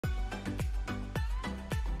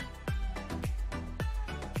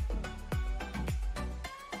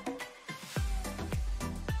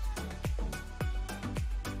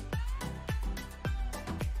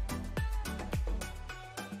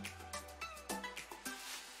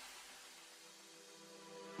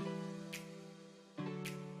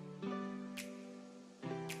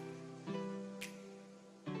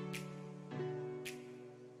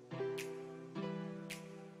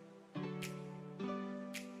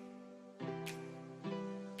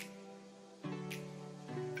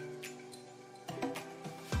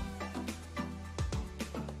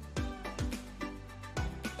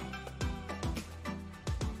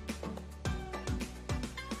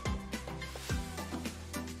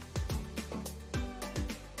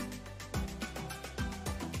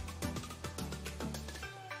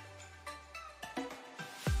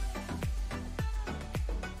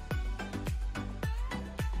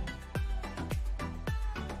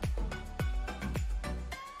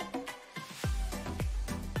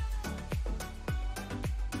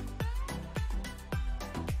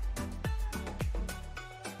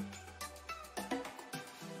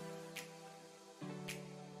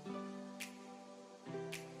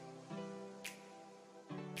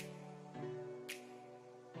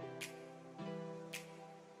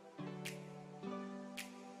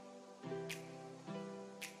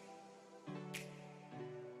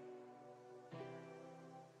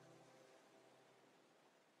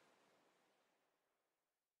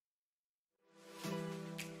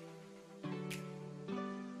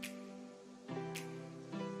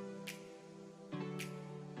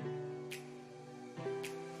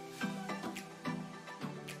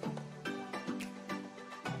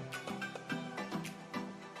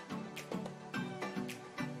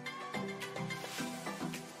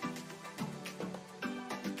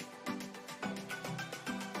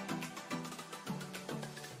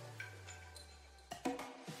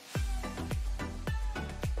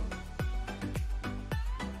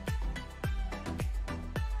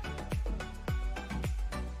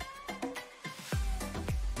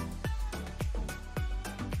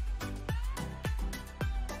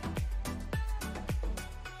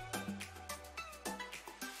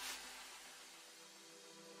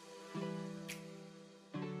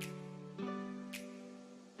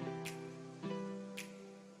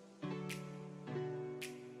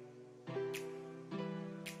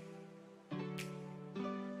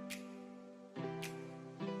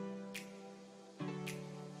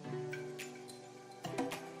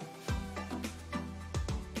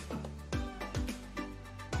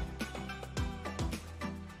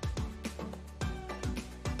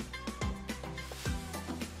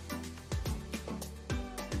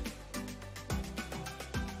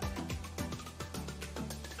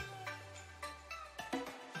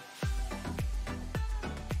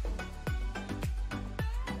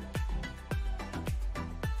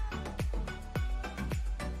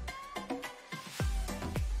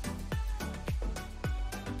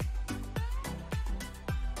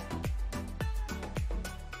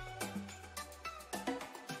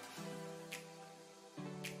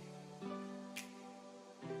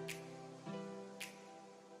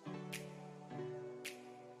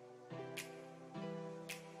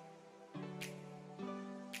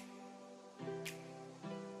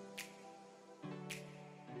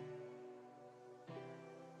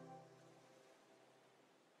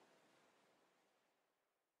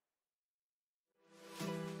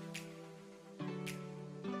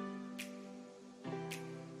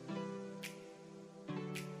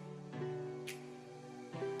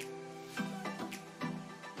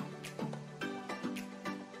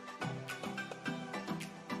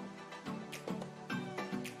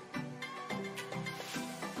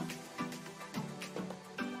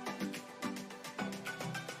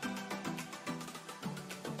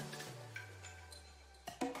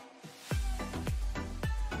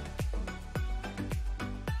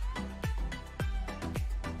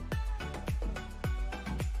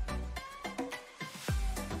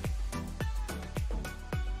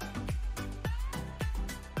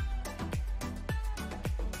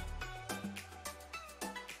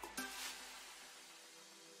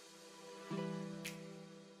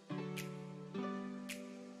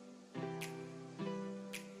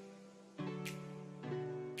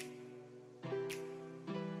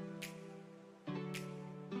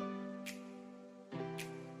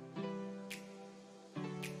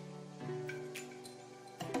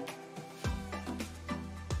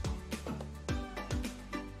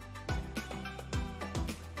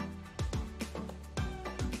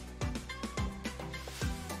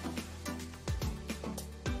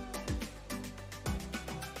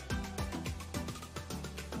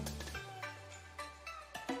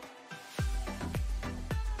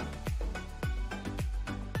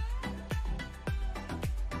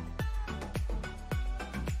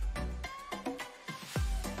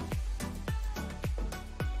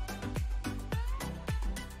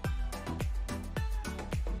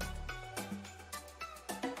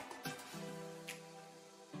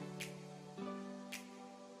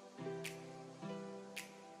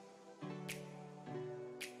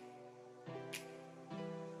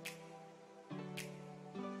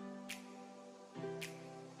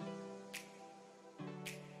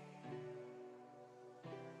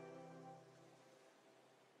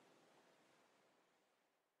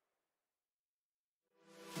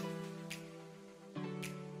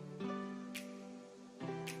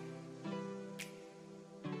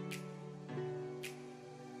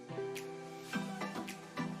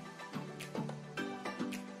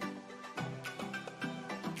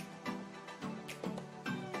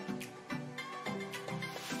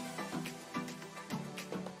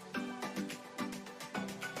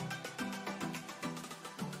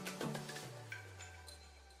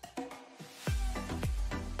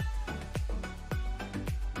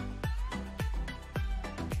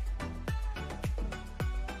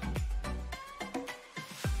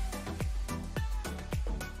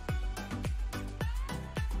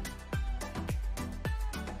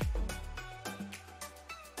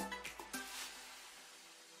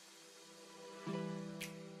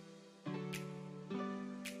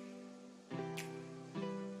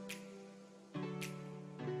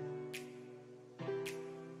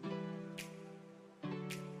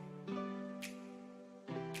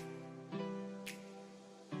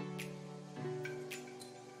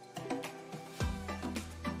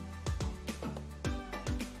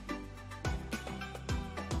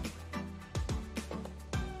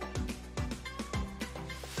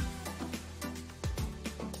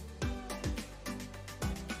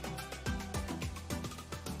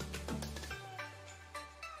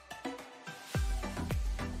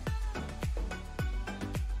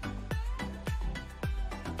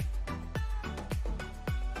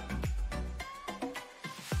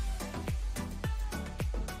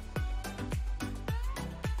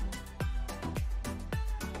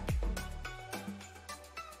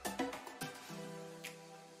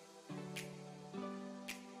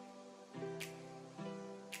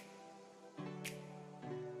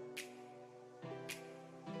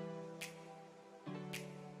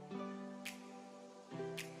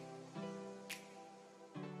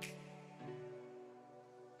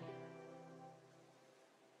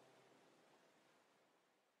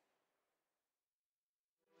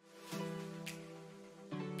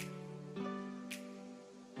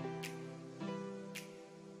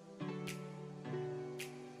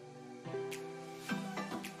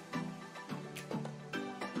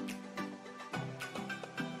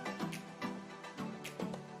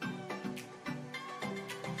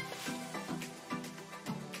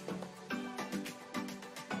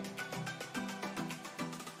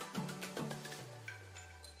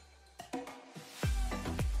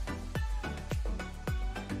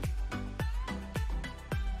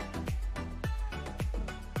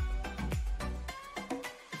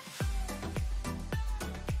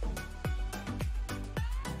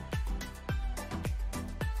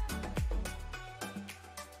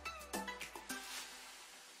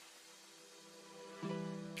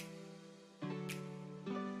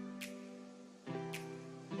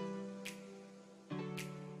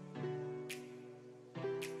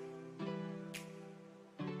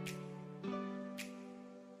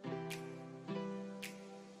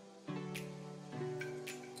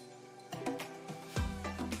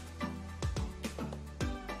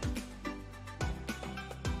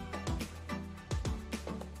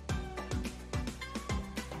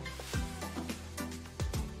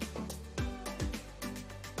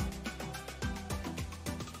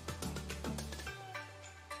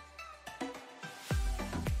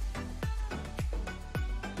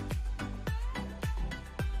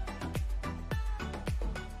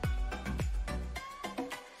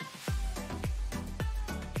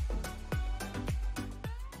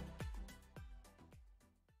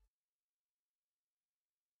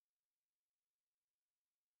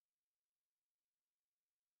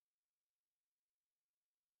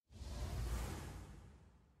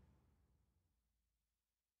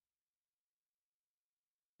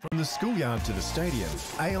From the schoolyard to the stadium,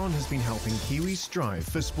 Aon has been helping Kiwis strive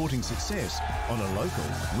for sporting success on a local,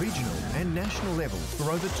 regional and national level for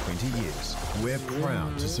over 20 years. We're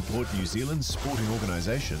proud to support New Zealand's sporting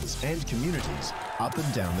organisations and communities up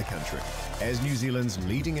and down the country. As New Zealand's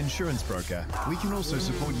leading insurance broker, we can also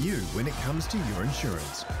support you when it comes to your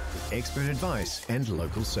insurance. With expert advice and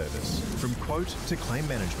local service. From quote to claim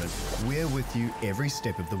management, we're with you every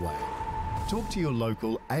step of the way. Talk to your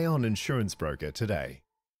local Aon insurance broker today.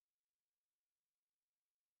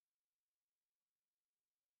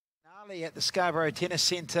 At the Scarbro Tennis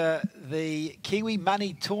Centre, the Kiwi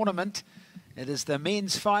Money Tournament. It is the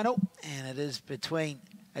men's final, and it is between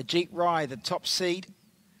Ajeet, the top seed,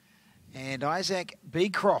 and Isaac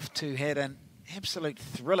Becroft, who had an absolute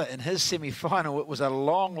thriller in his semi-final. It was a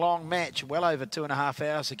long, long match, well over 2.5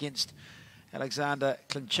 hours against Alexander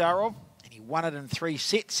Klincharov, and he won it in 3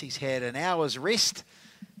 sets. He's had an hour's rest,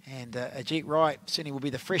 and Ajeet certainly will be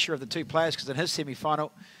the fresher of the two players, because in his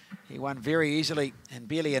semi-final, he won very easily in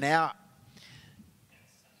barely an hour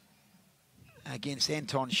against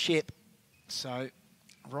Anton Shep. So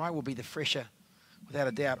Rai will be the fresher, without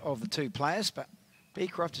a doubt, of the two players. But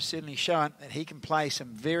Becroft has certainly shown that he can play some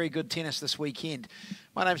very good tennis this weekend.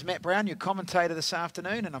 My name's Matt Brown, your commentator this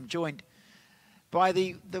afternoon, and I'm joined by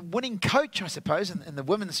the winning coach, I suppose, in the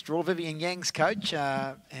women's draw, Vivian Yang's coach,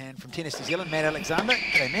 and from Tennis New Zealand, Matt Alexander.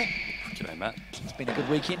 G'day, Matt. G'day, Matt. It's been a good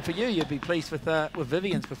weekend for you. You'd be pleased with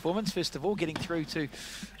Vivian's performance. First of all, getting through to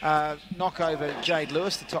knock over Jade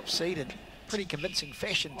Lewis, the top seed, in pretty convincing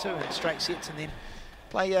fashion too, in straight sets, and then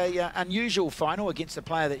play a unusual final against a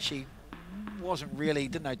player that she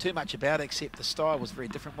didn't know too much about, except the style was very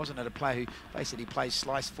different. Wasn't it a player who basically plays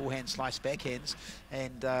slice forehand, slice backhands,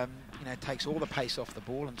 and takes all the pace off the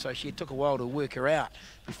ball, and so she took a while to work her out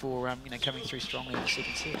before coming through strongly in the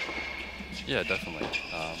second set. Yeah, definitely.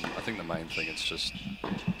 I think the main thing, it's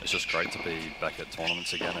just great to be back at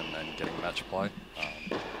tournaments again and getting match play.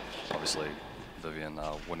 Obviously, Vivian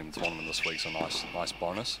winning the tournament this week's a nice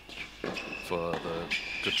bonus for the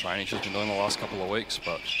good training she's been doing the last couple of weeks.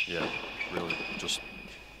 But yeah, really just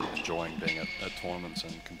enjoying being at tournaments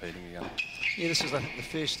and competing again. Yeah, this is, I think, the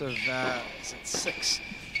first of 6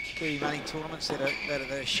 Kiwi Money tournaments that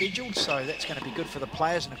are scheduled, so that's going to be good for the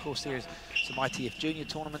players. And of course, there's some ITF Junior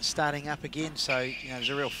tournaments starting up again, so there's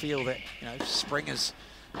a real feel that spring is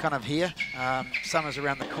kind of here. Summer's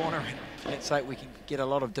around the corner, and let's say we can get a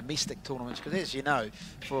lot of domestic tournaments, because as you know,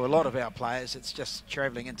 for a lot of our players, it's just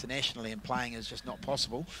travelling internationally and playing is just not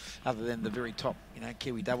possible, other than the very top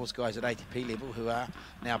Kiwi doubles guys at ATP level who are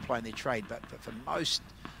now playing their trade. But for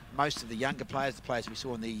most of the younger players, the players we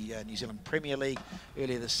saw in the New Zealand Premier League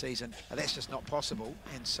earlier this season, that's just not possible,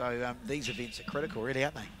 and so these events are critical, really,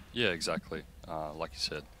 aren't they? Yeah, exactly. Like you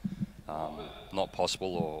said, not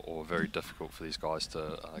possible or very difficult for these guys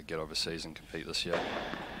to get overseas and compete this year.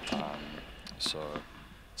 So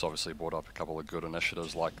it's obviously brought up a couple of good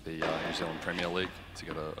initiatives like the New Zealand Premier League to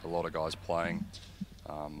get a lot of guys playing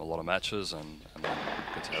a lot of matches, and then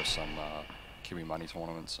good to have some Kiwi Money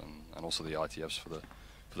tournaments and also the ITFs for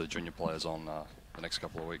the junior players on the next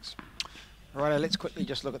couple of weeks. Righto, let's quickly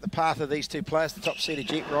just look at the path of these two players. The top seed,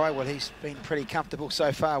 Ajeet, well, he's been pretty comfortable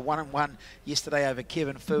so far. 1-1 yesterday over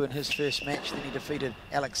Kevin Fu in his first match. Then he defeated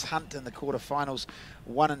Alex Hunt in the quarterfinals,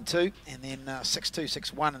 1-2, and then 6-2,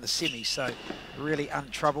 6-1 in the semis. So really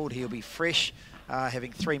untroubled. He'll be fresh,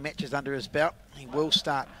 having 3 matches under his belt. He will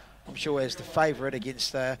start, I'm sure, as the favourite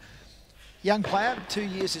against a young player, 2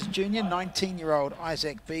 years as junior, 19-year-old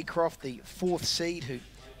Isaac Becroft, the 4th seed, who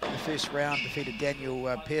in the first round defeated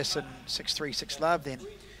Daniel Pearson 6-3, 6-love, then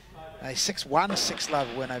a 6-1,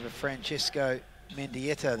 6-love win over Francesco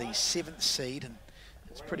Mendieta, the 7th seed, and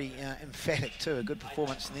it's pretty emphatic too, a good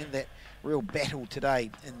performance. And then that real battle today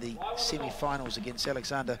in the semi-finals against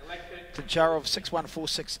Alexander Klincharov, 6-1,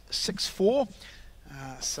 4-6, 6-4.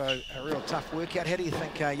 So a real tough workout. How do you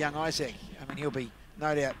think young Isaac, I mean, he'll be,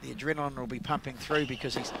 no doubt the adrenaline will be pumping through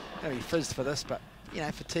because he's going to be fizzed for this, but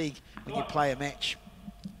fatigue when you play a match,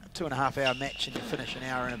 2.5 hour match, and you finish an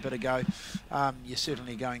hour and a bit ago, you're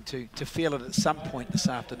certainly going to feel it at some point this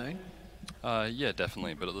afternoon. Yeah,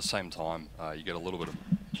 definitely, but at the same time, you get a little bit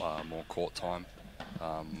of more court time.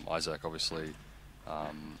 Isaac obviously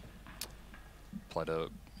played a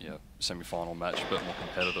semi-final match, a bit more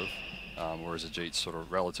competitive, whereas Ajeet's sort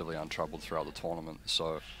of relatively untroubled throughout the tournament.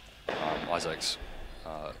 So Isaac's,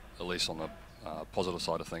 at least on the positive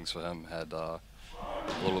side of things for him, had a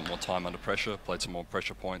little bit more time under pressure, played some more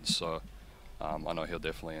pressure points, so I know he'll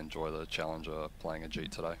definitely enjoy the challenge of playing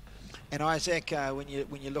Ajeet today. And Isaac, when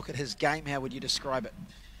you look at his game, how would you describe it?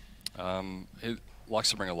 He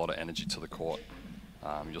likes to bring a lot of energy to the court.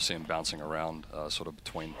 You'll see him bouncing around sort of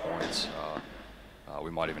between points.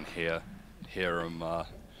 We might even hear him,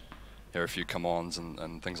 hear a few come-ons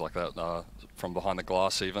and things like that from behind the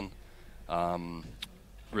glass even.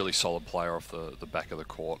 Really solid player off the back of the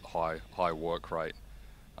court, high work rate.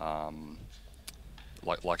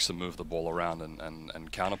 Likes to move the ball around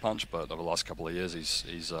and counterpunch, but over the last couple of years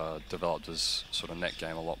he's developed his sort of net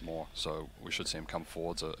game a lot more. So we should see him come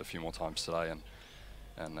forwards a few more times today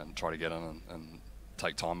and try to get in and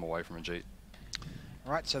take time away from Ajeet.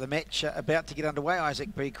 All right, so the match about to get underway.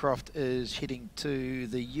 Isaac Becroft is heading to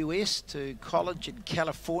the US, to college in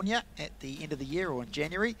California at the end of the year or in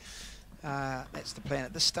January. That's the plan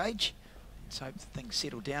at this stage. Let's hope things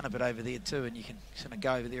settle down a bit over there too, and you can sort of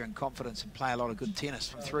go over there in confidence and play a lot of good tennis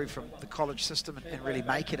from the college system and really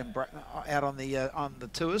make it and out on the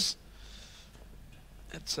tours.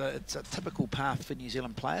 It's a typical path for New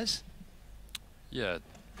Zealand players. Yeah, it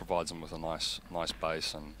provides them with a nice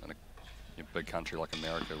base and a big country like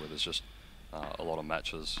America where there's just a lot of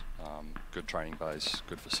matches, good training base,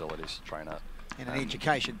 good facilities to train at. And an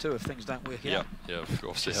education too if things don't work out. Yeah, of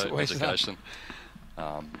course, yeah, education.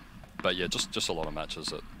 But yeah, just a lot of matches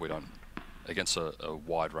that we don't, against a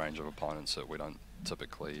wide range of opponents that we don't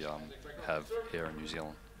typically have here in New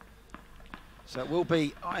Zealand. So it will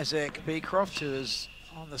be Isaac Becroft, who is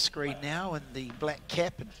on the screen now in the black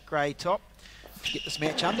cap and grey top, to get this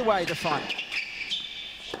match underway to find.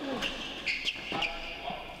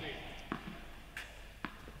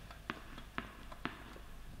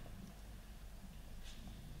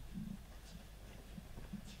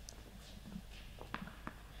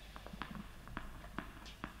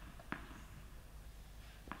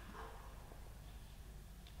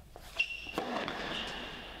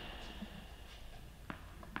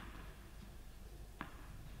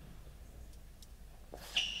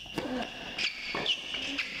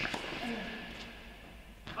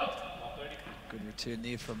 Return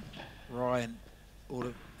there from Ryan,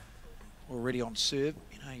 already on serve.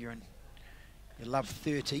 You know, you love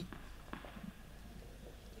 30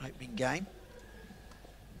 opening game.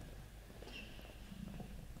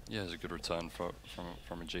 Yeah, it's a good return from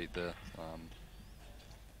Ajeet there.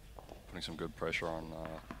 Putting some good pressure on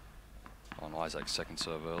Isaac's second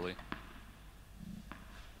serve early.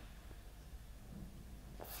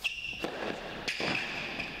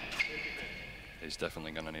 He's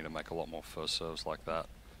definitely going to need to make a lot more first serves like that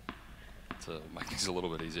to make things a little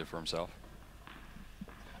bit easier for himself.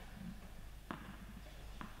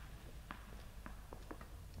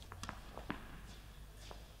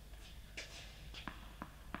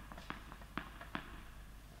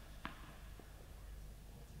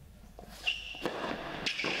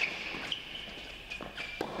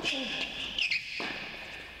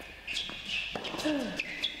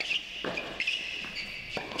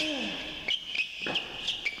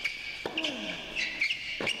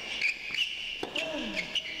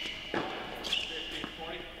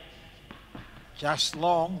 Just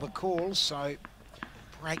long the call, so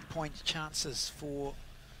break point chances for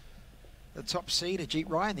the top seed, Ajeet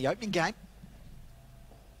Rai, in the opening game.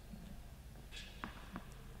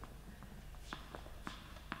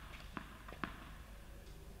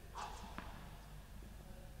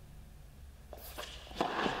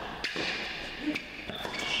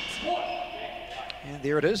 And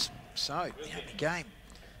there it is. So, the opening game,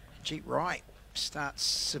 Ajeet Rai starts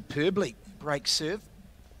superbly, break serve.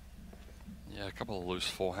 Yeah, a couple of loose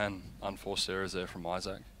forehand, unforced errors there from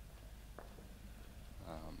Isaac.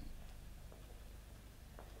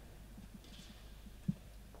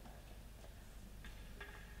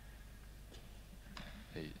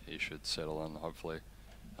 He should settle in, hopefully.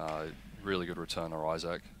 Really good returner,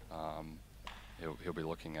 Isaac. He'll be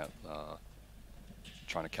looking at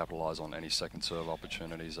trying to capitalise on any second serve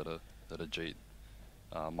opportunities that Ajeet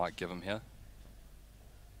might give him here.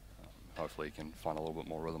 Hopefully he can find a little bit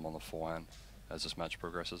more rhythm on the forehand as this match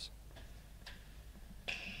progresses.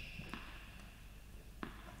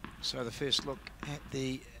 So the first look at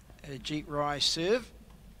the Ajeet Rai serve.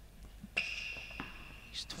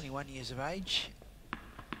 He's 21 years of age.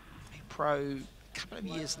 Been pro a couple of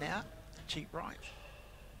years now, Ajeet Rai.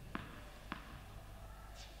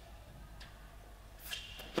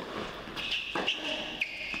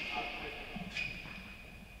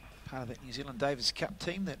 Part of that New Zealand Davis Cup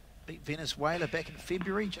team that beat Venezuela back in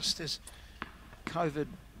February, just as COVID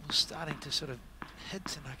was starting to sort of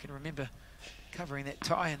hit, and I can remember covering that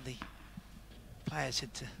tie, and the players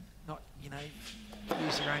had to not, you know,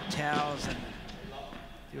 use their own towels, and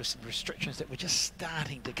there were some restrictions that were just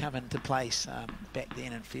starting to come into place back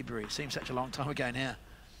then in February. It seems such a long time ago now.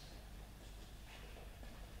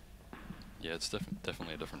 Yeah, it's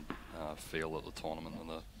definitely a different feel at the tournament than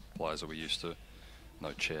the players that we're used to.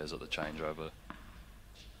 No chairs at the changeover.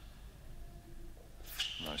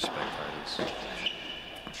 No spectators.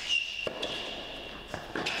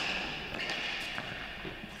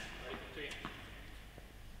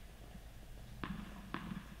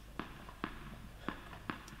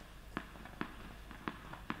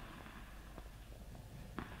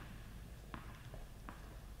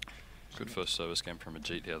 Good first service game from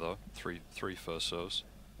Ajeet here though. Three first serves.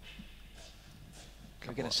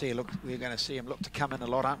 We're going to see him look to come in a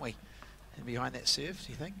lot, aren't we? And behind that serve,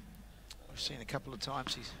 do you think? We've seen a couple of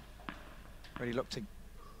times he's really looked to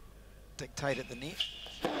dictate at the net.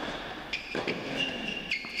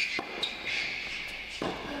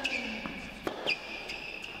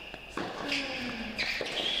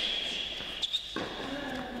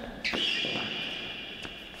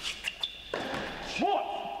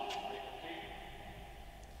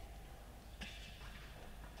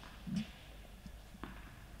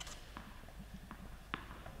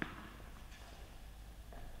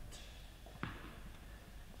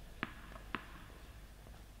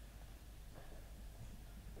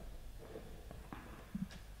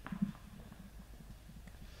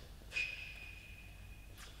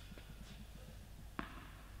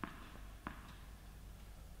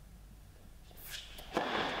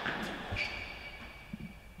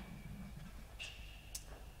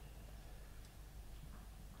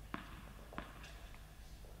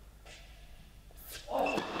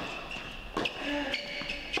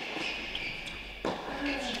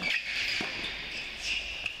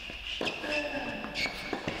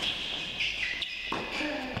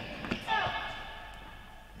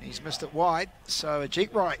 He's missed it wide, so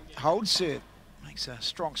Ajeet right holds serve. Makes a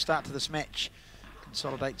strong start to this match.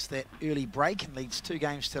 Consolidates that early break and leads 2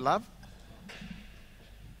 games to love.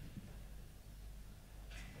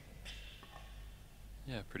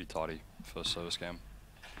 Yeah, pretty tidy first service game.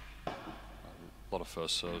 A lot of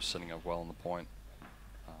first serves, setting up well on the point.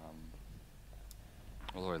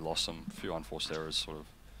 Although he lost some few unforced errors, sort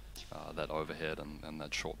of that overhead and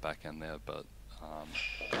that short backhand there, but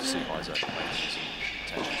see Isaac making some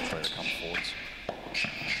attention to try to come forwards.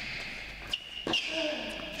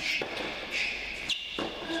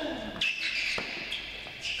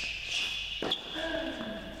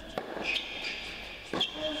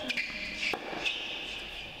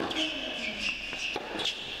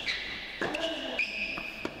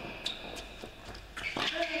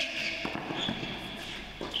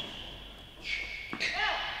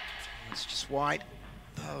 It's just wide,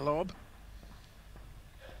 the lob.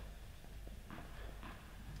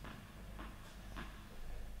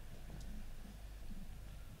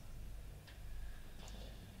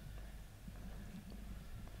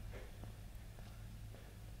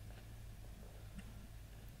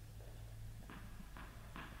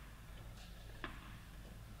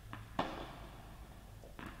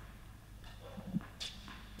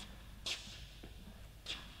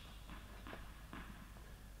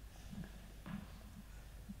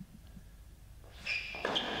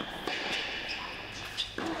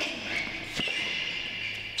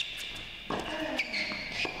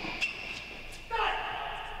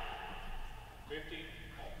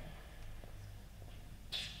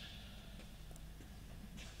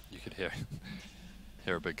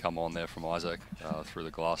 Hear a big come on there from Isaac through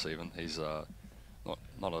the glass even. He's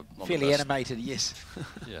not fairly animated, yes.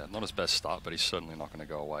 Yeah, not his best start, but he's certainly not going to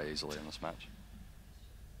go away easily in this match.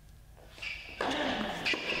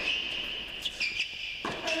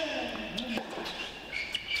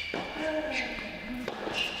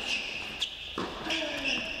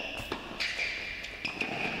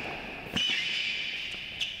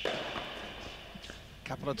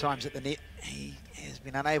 Couple of times at the net, he has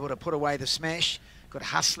been unable to put away the smash. Good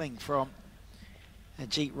hustling from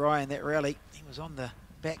Ajeet Rai in that rally. He was on the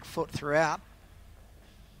back foot throughout.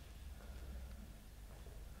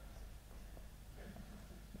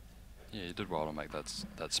 Yeah, he did well to make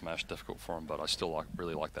that smash difficult for him, but I still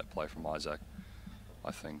really like that play from Isaac.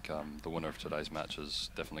 I think the winner of today's match is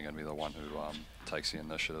definitely going to be the one who takes the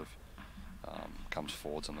initiative, comes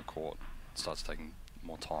forwards in the court, starts taking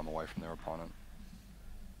more time away from their opponent.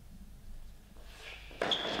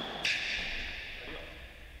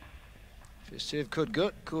 First serve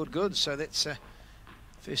good. So that's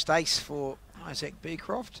first ace for Isaac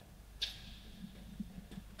Becroft.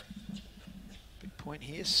 Big point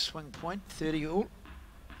here, swing point, 30 all.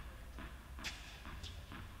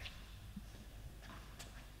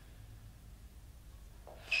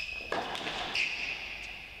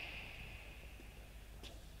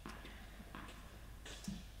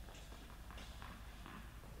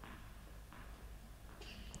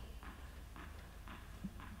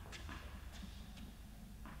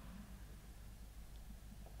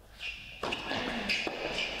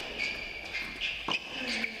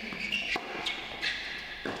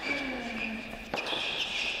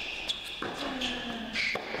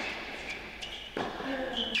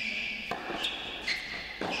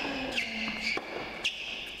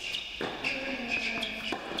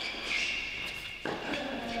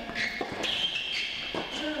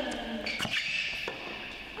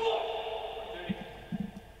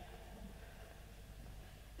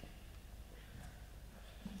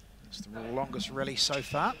 longest rally so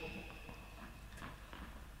far.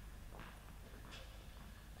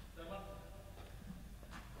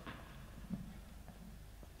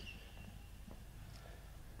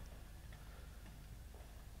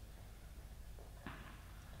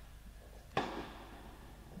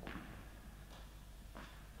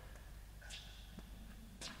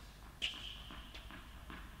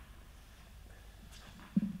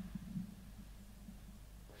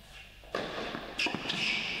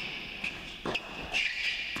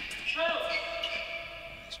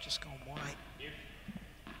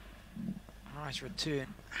 Nice return,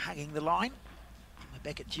 hugging the line. We're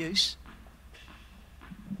back at deuce.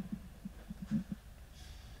 Have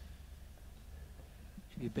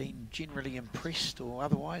you been generally impressed or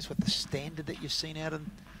otherwise with the standard that you've seen out in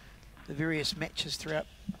the various matches throughout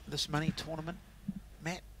this money tournament,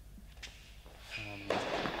 Matt?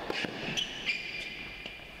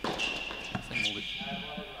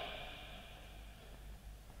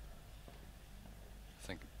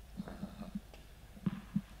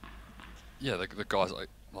 Yeah, the guys,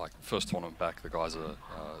 like first tournament back, the guys are,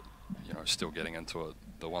 you know, still getting into it.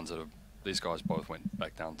 The ones that have, these guys both went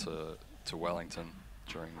back down to Wellington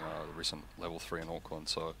during the recent level 3 in Auckland,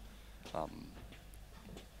 so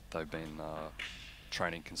they've been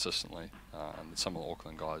training consistently, and some of the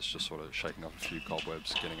Auckland guys just sort of shaking off a few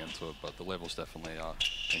cobwebs, getting into it, but the levels definitely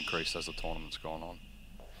increased as the tournament's gone on.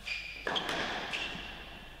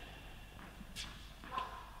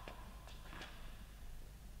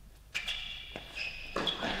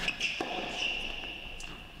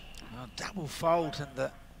 Double fault and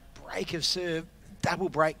the break of serve, double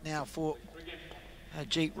break now for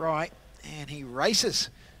Ajeet Rai, and he races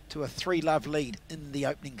to a 3-love lead in the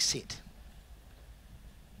opening set.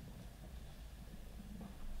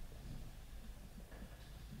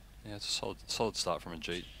 Yeah, it's a solid start from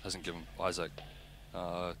Ajeet. Hasn't given Isaac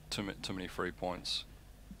too many free points.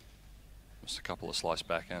 Just a couple of slice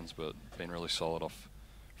backhands, but been really solid off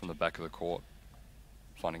from the back of the court,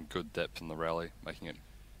 finding good depth in the rally, making it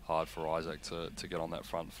hard for Isaac to get on that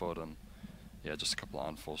front foot, and yeah, just a couple of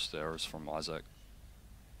unforced errors from Isaac.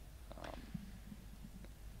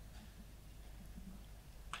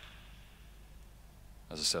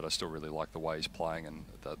 As I said, I still really like the way he's playing, and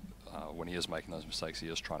that when he is making those mistakes, he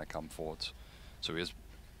is trying to come forwards. So he is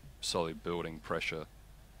slowly building pressure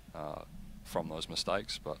from those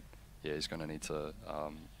mistakes, but yeah, he's going to need to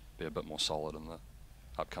be a bit more solid in the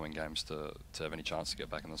upcoming games to have any chance to get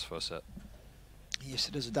back in this first set. Yes,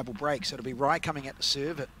 it is a double break, so it'll be Rai coming at the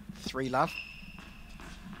serve at 3-love.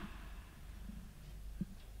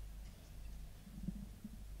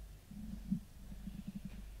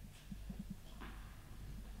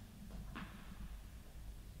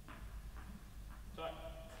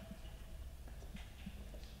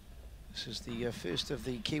 This is the first of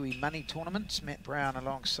the Kiwi money tournaments. Matt Brown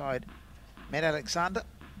alongside Matt Alexander.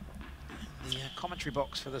 The commentary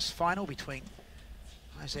box for this final between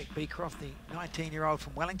Isaac Becroft, the 19-year-old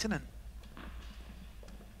from Wellington, and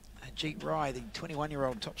Ajeet Rai, the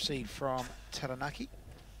 21-year-old top seed from Taranaki.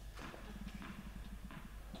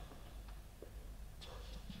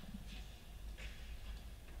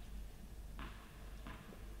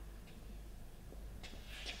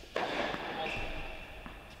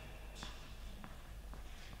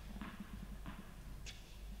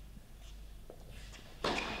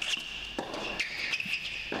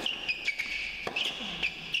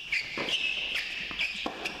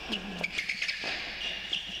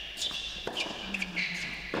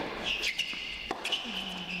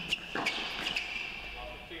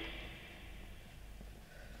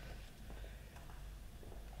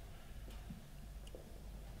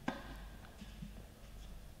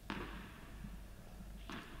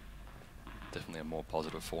 Definitely a more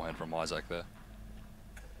positive forehand from Isaac there.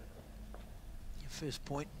 Your first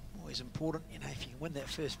point, always important. You know, if you can win that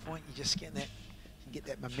first point, you just get that, you get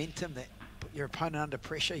that momentum, that put your opponent under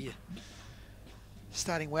pressure. You're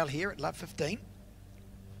starting well here at love 15.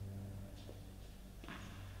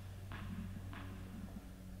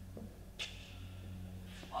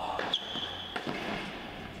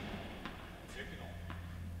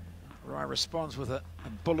 Rai responds with a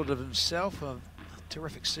bullet of himself, a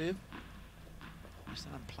terrific serve. It's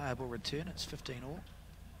an unplayable return. It's 15 all.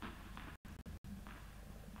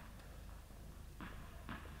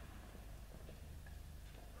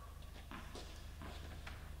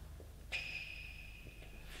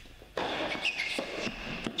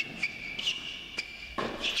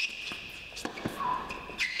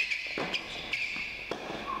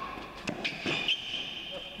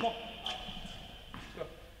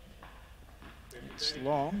 It's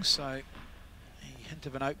long, so a hint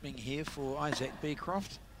of an opening here for Isaac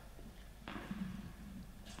Becroft.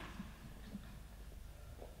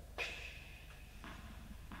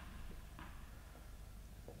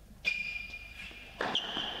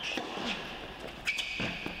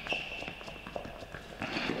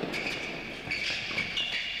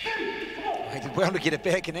 well to get it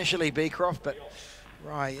back initially, Becroft, but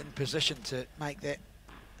Rye in position to make that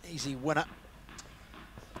easy winner.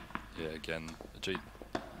 Yeah, again, Ajeet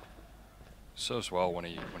serves well when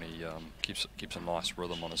he keeps a nice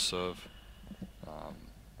rhythm on his serve.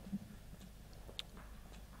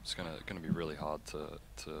 It's gonna be really hard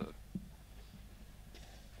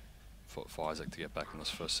for Isaac to get back in this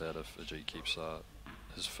first set if Ajeet keeps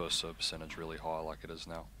his first serve percentage really high like it is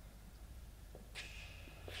now.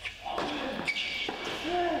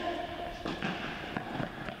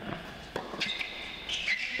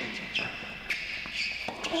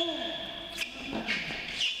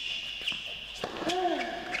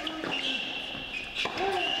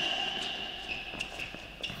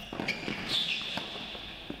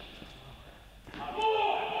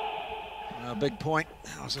 Big point.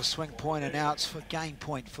 That was a swing point, and now it's for game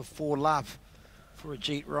point for 4-love for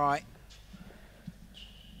Ajeet Rai.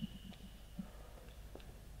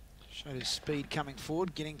 Showed his speed coming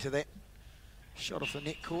forward, getting to that shot off the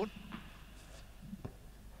net cord.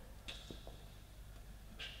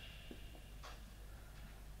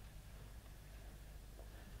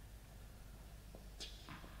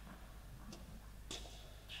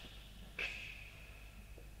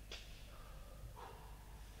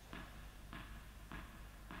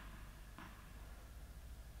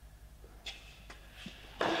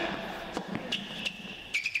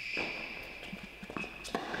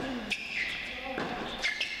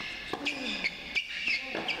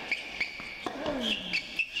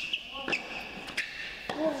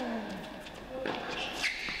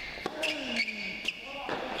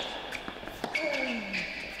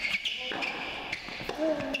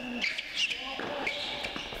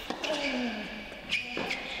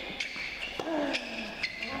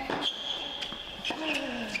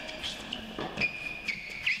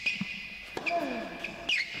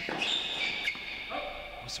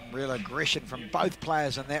 Real aggression from both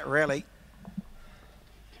players in that rally.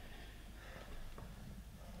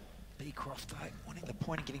 Becroft, though, wanting the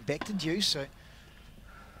point and getting back to deuce, so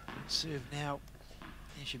serve now,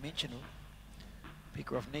 as you mentioned,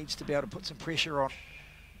 Becroft needs to be able to put some pressure on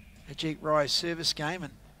Ajeet Rai's service game,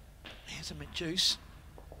 and has him at deuce.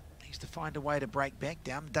 Needs to find a way to break back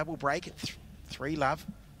down, double break at 3-love.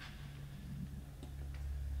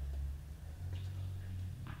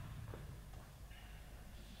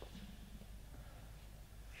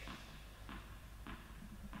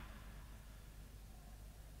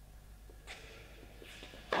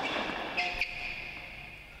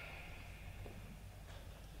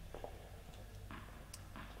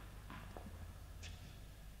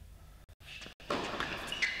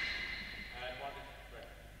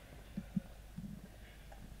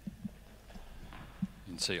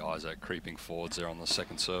 See Isaac creeping forwards there on the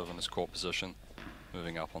second serve in his court position,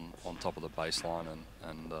 moving up on top of the baseline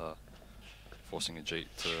and forcing Ajeet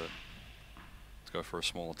to go for a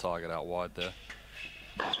smaller target out wide there.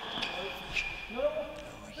 Oh,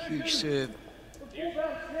 huge serve. In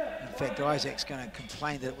fact, Isaac's going to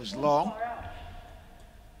complain that it was long.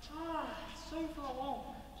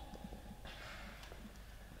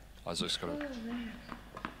 Isaac's got a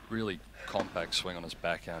really compact swing on his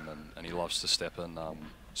backhand, and he loves to step in,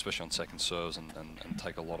 especially on second serves, and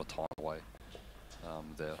take a lot of time away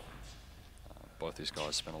there. Both these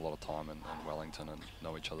guys spend a lot of time in Wellington and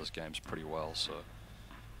know each other's games pretty well, so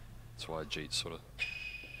that's why Ajeet's sort of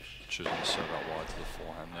choosing to serve out wide to the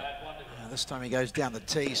forehand there. This time he goes down the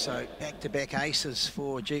tee, so back-to-back aces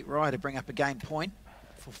for Ajeet Rai to bring up a game point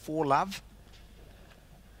for 4-love.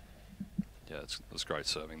 Yeah, it's great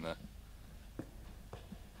serving there.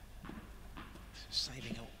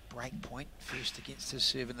 Saving a break point first against his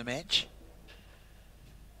serve in the match.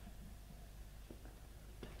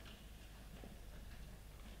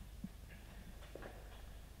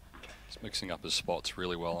 He's mixing up his spots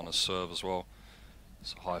really well on his serve as well.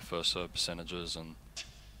 It's high first serve percentages and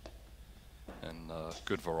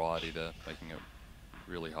good variety there, making it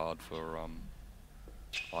really hard for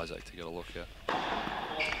Isaac to get a look at.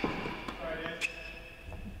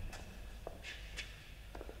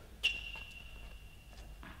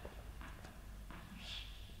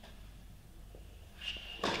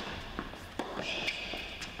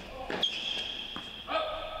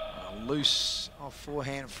 Loose off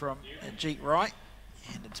forehand from Ajeet Rai,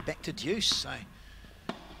 and it's back to deuce, so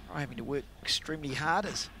Rai having to work extremely hard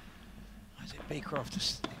as Isaac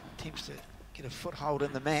Becroft attempts to get a foothold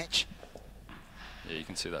in the match. Yeah, you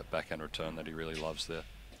can see that backhand return that he really loves there,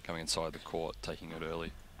 coming inside the court, taking it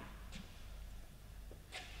early.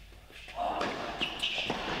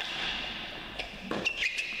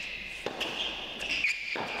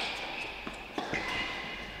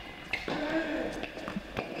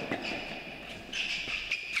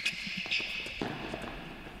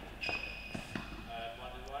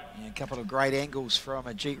 couple of great angles from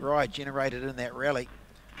Ajeet Rai generated in that rally.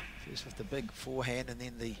 First with the big forehand and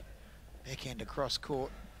then the backhand across court.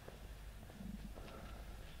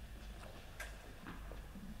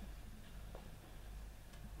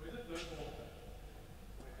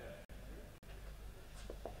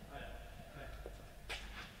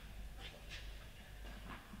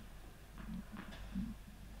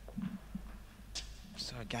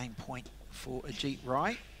 So a game point for Ajeet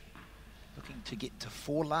Rai, looking to get to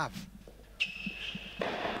 4-love.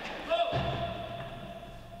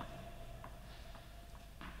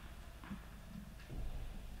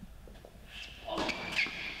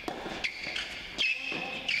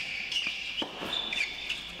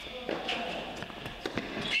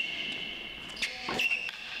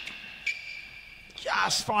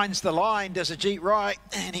 Just finds the line, does Ajeet Rai,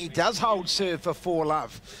 and he does hold serve for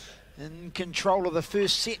 4-love. In control of the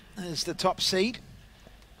first set as the top seed.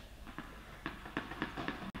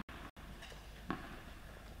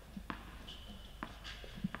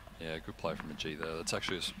 Yeah, good play from Ajeet there. That's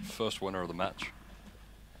actually his first winner of the match.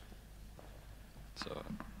 So,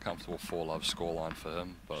 comfortable 4-love scoreline for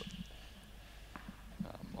him, but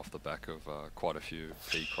off the back of quite a few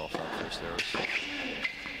Becroft unforced errors.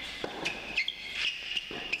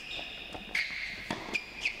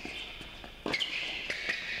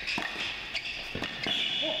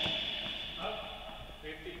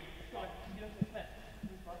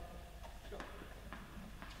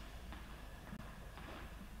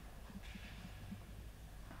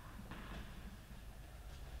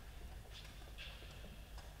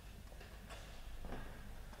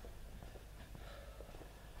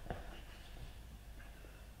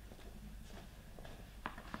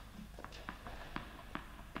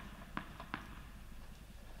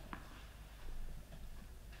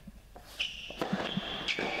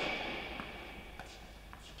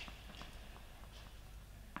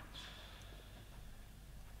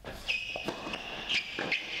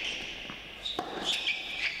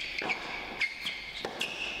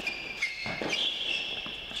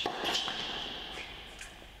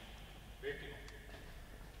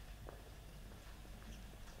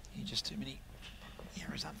 Just too many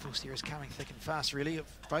errors, unforced errors coming thick and fast, really, of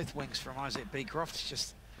both wings from Isaac Becroft. He's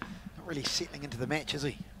just not really settling into the match, is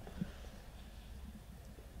he?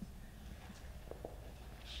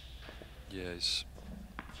 Yeah, he's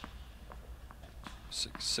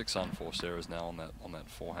six unforced errors now on that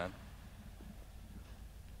forehand.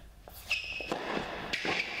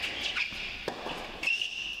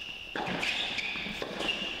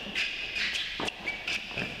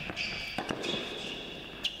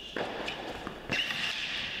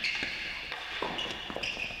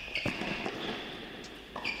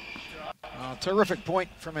 Terrific point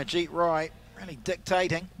from Ajeet Rai, really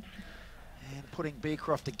dictating and putting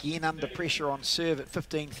Becroft again under pressure on serve at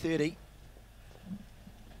 15:30.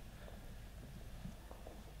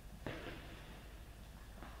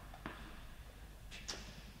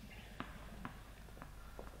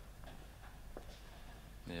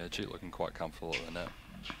 Yeah, Ajeet looking quite comfortable at the net.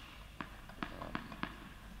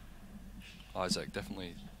 Isaac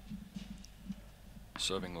definitely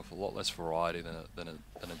serving with a lot less variety than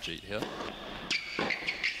Ajeet here.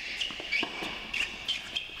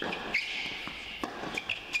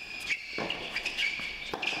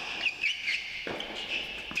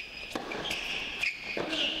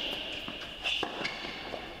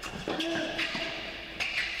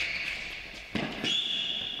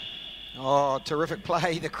 Oh, terrific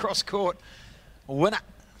play, the cross-court winner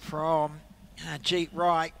from Ajeet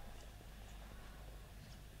Rai.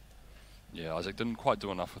 Yeah, Isaac didn't quite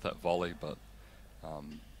do enough with that volley, but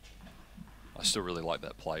I still really like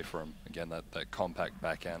that play for him. Again, that compact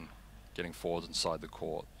backhand, getting forwards inside the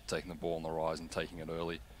court, taking the ball on the rise and taking it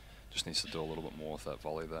early. Just needs to do a little bit more with that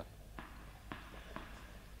volley there.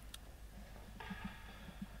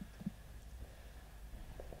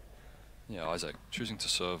 Yeah, Isaac choosing to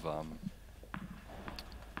serve a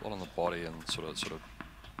lot on the body and sort of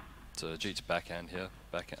to Ajeet's backhand here,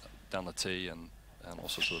 down the tee and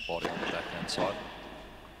also to the body on the backhand side.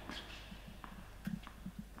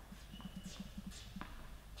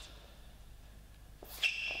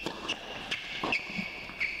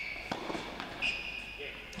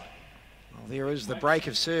 Well, there is the break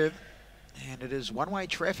of serve, and it is one-way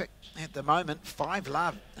traffic at the moment.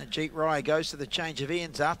 5-love. Ajeet Rai goes to the change of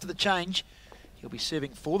ends. After the change, he'll be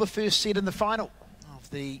serving for the first set in the final of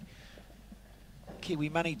the Kiwi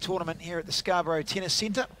Money Tournament here at the Scarbro Tennis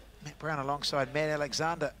Centre. Matt Brown alongside Matt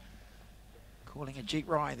Alexander, calling Ajeet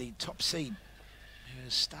Rai the top seed, who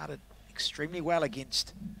has started extremely well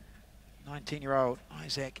against 19-year-old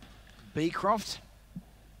Isaac Becroft.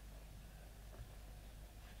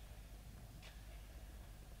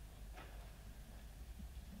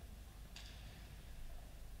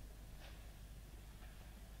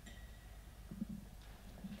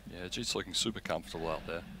 Ajeet's looking super comfortable out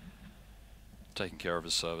there. Taking care of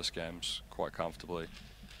his service games quite comfortably.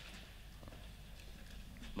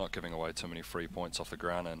 Not giving away too many free points off the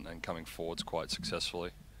ground and coming forwards quite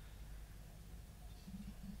successfully.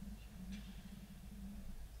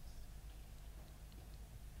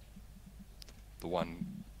 The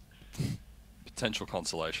one potential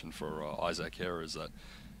consolation for Isaac here is that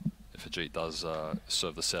if Ajeet does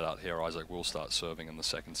serve the set out here, Isaac will start serving in the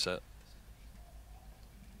second set.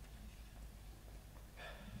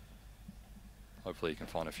 Hopefully he can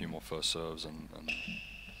find a few more first serves and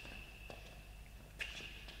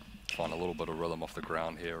find a little bit of rhythm off the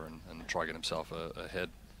ground here and try to get himself ahead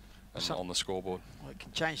and on the scoreboard. Well, it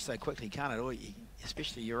can change so quickly, can't it? Or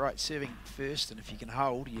especially, you're right, serving first, and if you can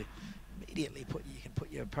hold, you immediately can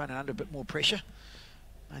put your opponent under a bit more pressure,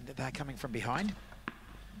 and that they're coming from behind.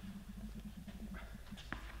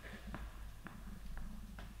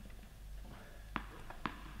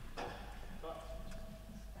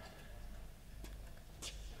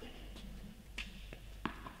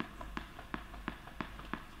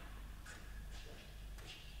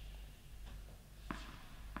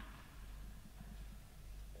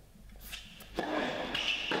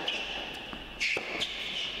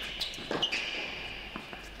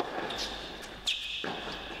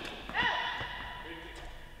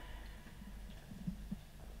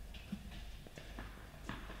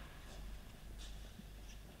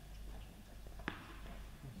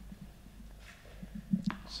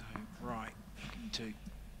 To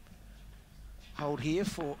hold here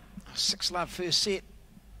for a 6-love first set.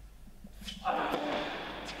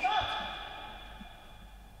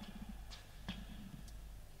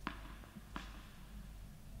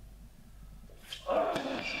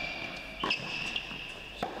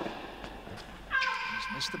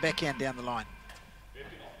 He's missed the backhand down the line.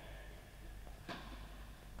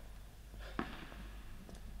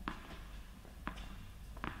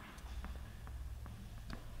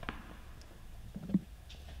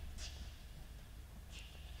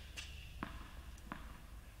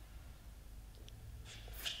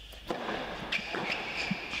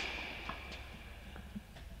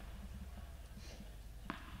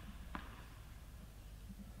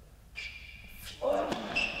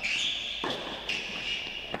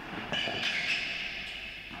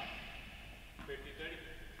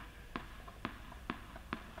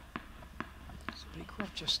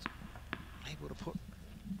 Becroft just able to put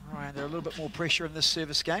Ryan there a little bit more pressure in this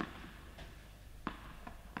service game.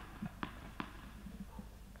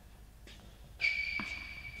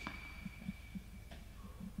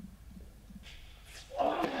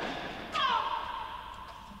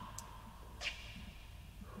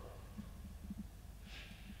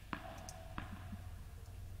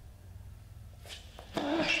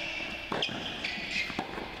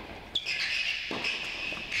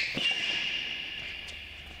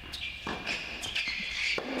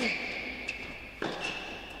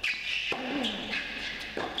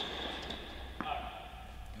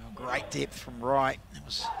 Depth from Wright. It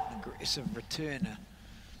was an aggressive return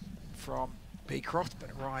from Becroft, but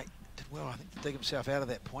Wright did well, I think, to dig himself out of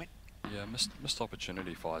that point. Yeah, missed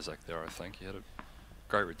opportunity for Isaac there, I think. He had a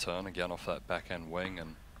great return again off that backhand wing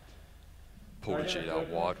and pulled Ajeet out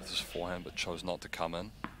wide with his forehand, but chose not to come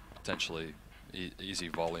in. Potentially easy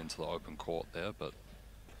volley into the open court there, but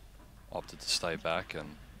opted to stay back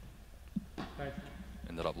and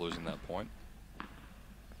ended up losing that point.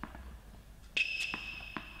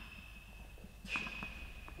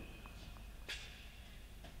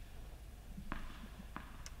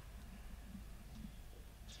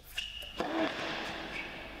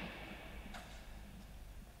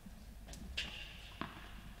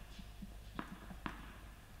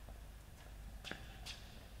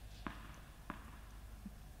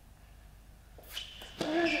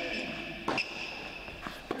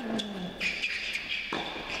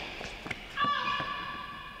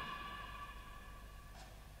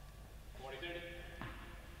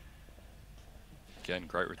 Again,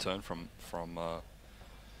 great return from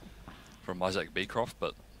Isaac Becroft,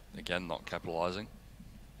 but again, not capitalising.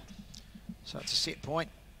 So it's a set point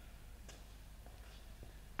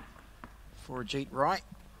for Ajeet Wright.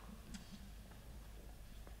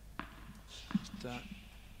 Just,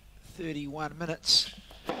 31 minutes.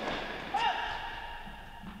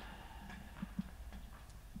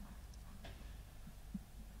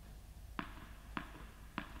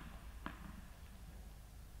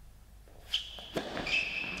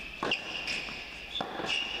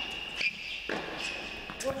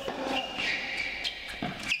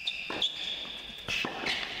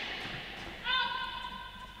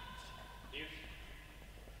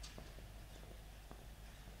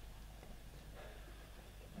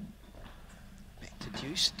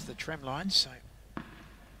 deuce to the trim line, so...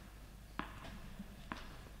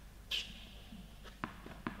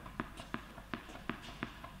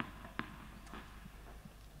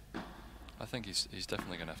 I think he's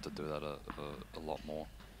definitely going to have to do that a lot more.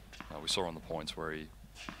 We saw on the points where he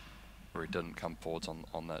didn't come forwards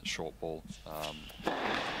on that short ball.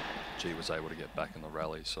 G was able to get back in the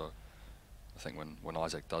rally, so I think when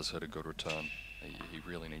Isaac does hit a good return, he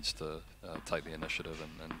really needs to take the initiative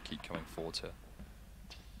and keep coming forwards here.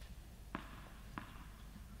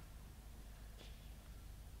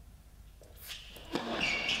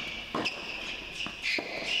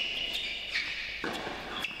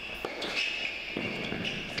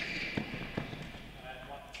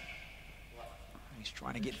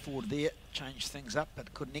 Trying to get forward there, change things up,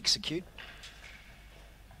 but couldn't execute.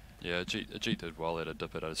 Yeah, Ajeet did well there to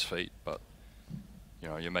dip it at his feet, but you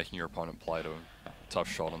know, you're making your opponent play to a tough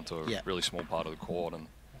shot into a really small part of the court, and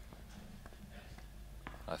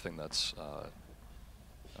I think that's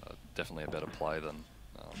definitely a better play than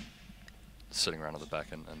sitting around at the back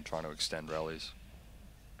and trying to extend rallies.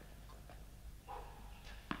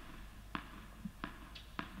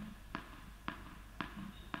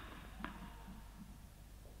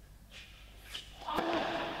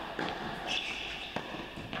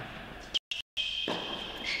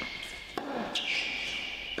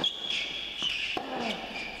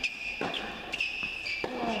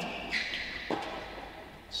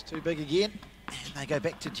 Too big again, and they go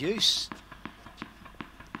back to deuce.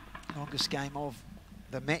 Longest game of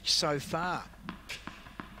the match so far.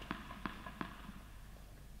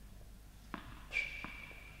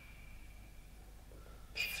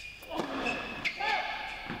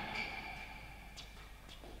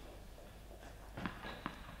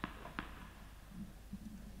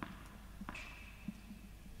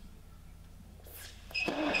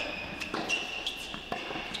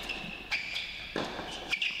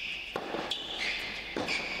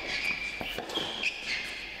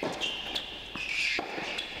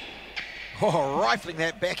 Oh, rifling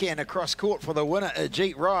that backhand across court for the winner,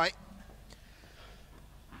 Ajeet Rai.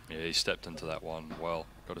 Yeah, he stepped into that one well,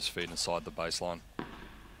 got his feet inside the baseline.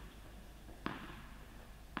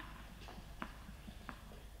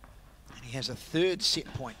 And he has a third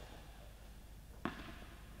set point. Here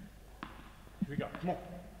we go, come on.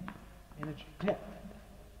 Energy, come on.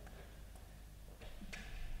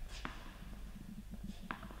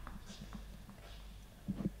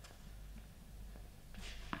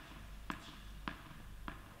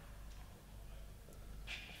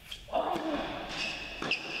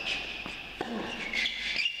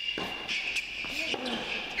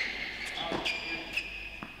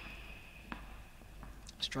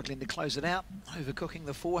 Struggling to close it out, overcooking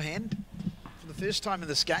the forehand for the first time in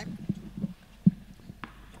this game.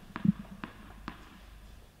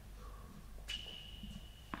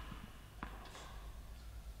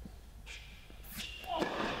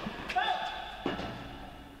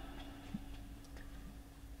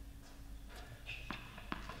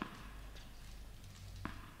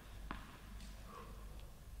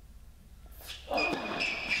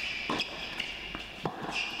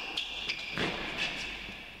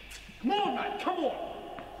 Come on, man, come on!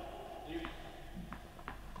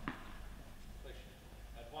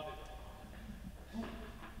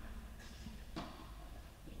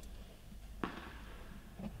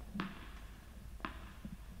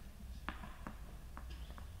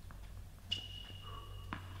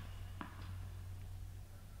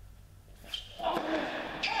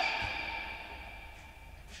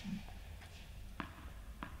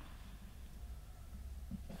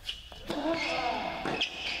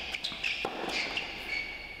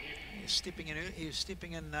 He was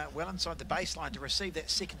stepping in well inside the baseline to receive that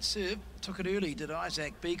second serve. Took it early, did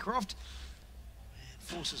Isaac Becroft. And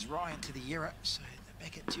forces Rai into the error, so they're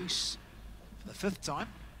back at deuce for the fifth time.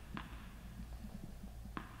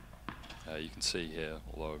 You can see here,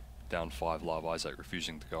 although down 5 love, Isaac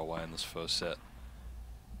refusing to go away in this first set.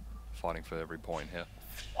 Fighting for every point here.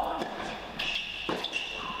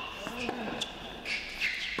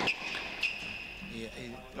 Yeah,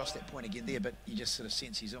 he lost that point again there, but you just sort of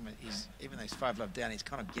sense he's even though he's 5 love down, he's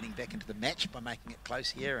kind of getting back into the match by making it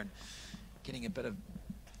close here and getting a bit of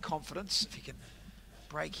confidence. If he can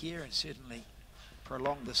break here and certainly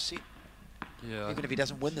prolong this set. Yeah. Even if he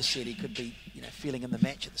doesn't win the set, he could be, you know, feeling in the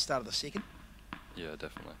match at the start of the second. Yeah,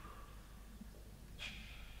 definitely.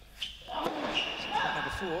 So point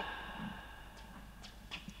number 4.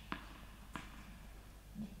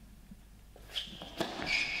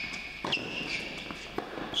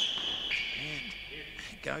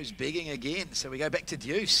 And goes begging again, so we go back to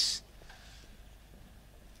deuce.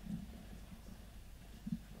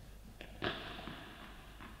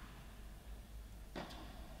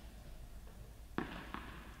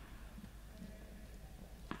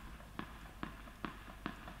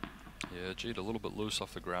 Yeah, Ajeet a little bit loose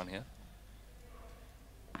off the ground here.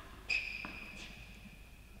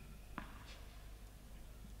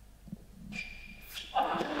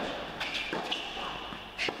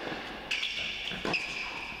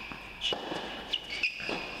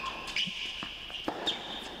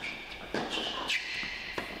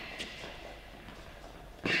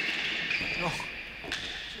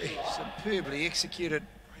 Superbly executed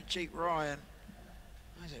Ajeet Ryan.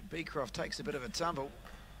 Isaac Becroft takes a bit of a tumble.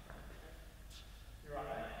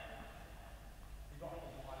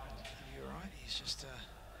 You're right, he's just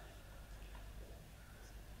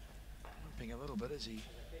limping a little bit as he...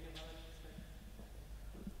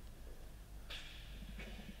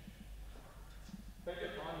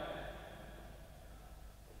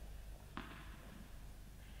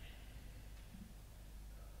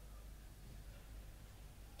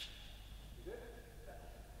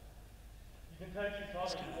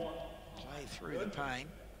 play through the pain.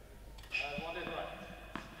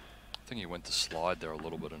 I think he went to slide there a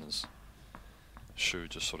little bit and his shoe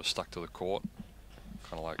just sort of stuck to the court.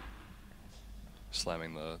 Kind of like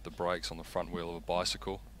slamming the brakes on the front wheel of a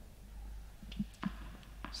bicycle.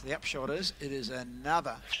 So the upshot is, it is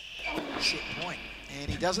another set point. And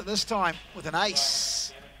he does it this time with an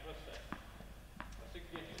ace.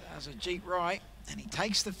 Does Ajeet right, and he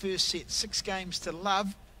takes the first set, 6 games to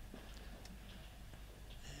love.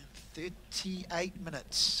 38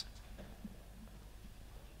 minutes.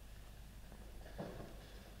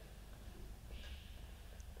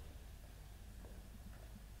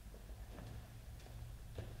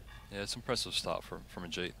 Yeah, it's an impressive start from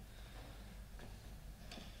Ajeet.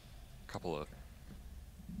 A couple of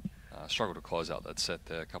struggled to close out that set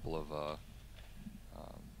there. A couple of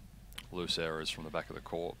loose errors from the back of the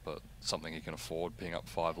court, but something he can afford, being up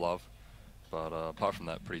 5 love. But apart from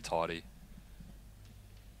that, pretty tidy.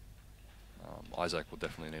 Isaac will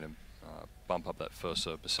definitely need to bump up that first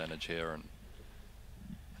serve percentage here and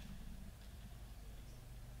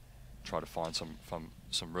try to find some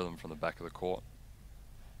rhythm from the back of the court.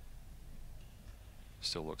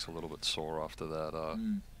 Still looks a little bit sore after that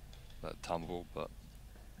that tumble, but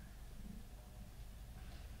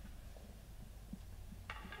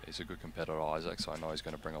he's a good competitor, Isaac, so I know he's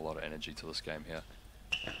going to bring a lot of energy to this game here.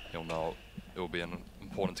 He'll know it will be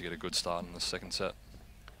important to get a good start in the second set.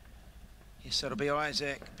 Yes, so it'll be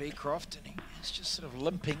Isaac Becroft, and he's just sort of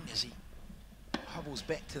limping as he hobbles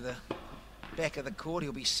back to the back of the court.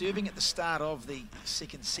 He'll be serving at the start of the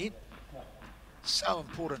second set. So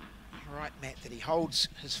important, right, Matt, that he holds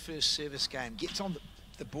his first service game, gets on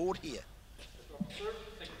the board here.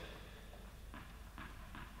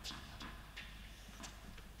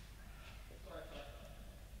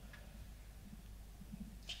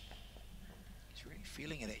 He's really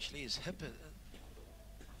feeling it, actually. His hip...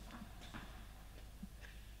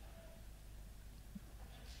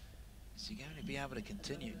 Is he going to be able to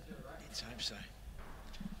continue? Let's hope so.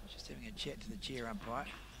 Just having a chat to the chair umpire.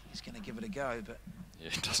 He's going to give it a go, but... Yeah,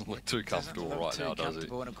 it doesn't look too comfortable right now, does he?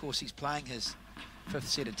 And of course, he's playing his 5th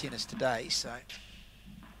set of tennis today, so...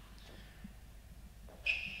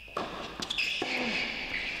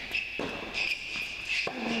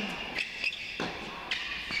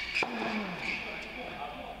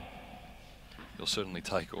 He'll certainly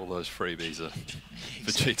take all those freebies if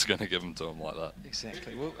Ajeet's going to give them to him like that.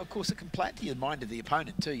 Exactly. Well, of course, it can play to the mind of the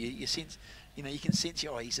opponent too. You sense, you can sense,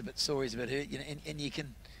 oh, he's a bit sore, he's a bit hurt, and you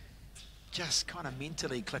can just kind of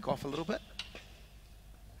mentally click off a little bit.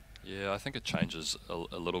 Yeah, I think it changes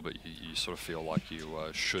a little bit. You sort of feel like you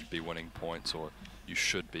should be winning points, or you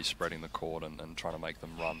should be spreading the court and trying to make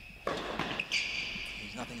them run.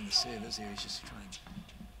 There's nothing in the serve, is there? He's just trying to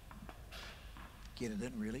get it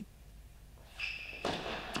in, really.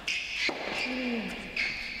 And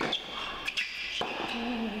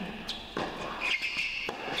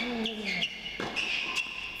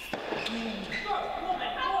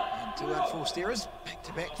 2 unforced errors, back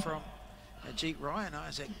to back from Ajeet Ryan.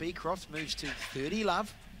 Isaac Becroft moves to 30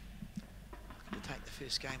 love. Looking to take the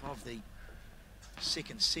first game of the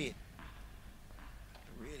second set.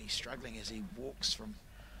 Really struggling as he walks to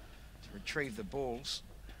retrieve the balls.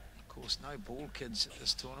 Of course, no ball kids at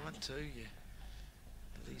this tournament too.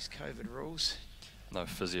 These COVID rules. No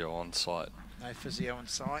physio on site. No physio on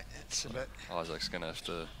site. That's a bit... Isaac's going to have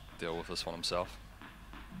to deal with this one himself.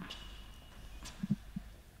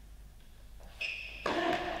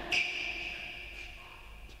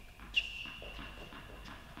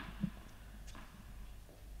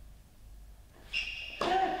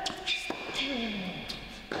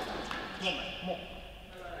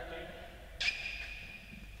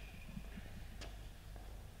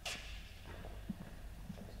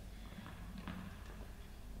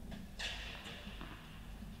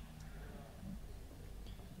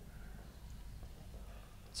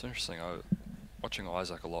 It's interesting. Watching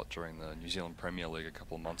Isaac a lot during the New Zealand Premier League a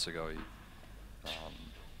couple of months ago. He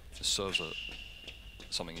just serves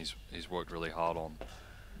something he's worked really hard on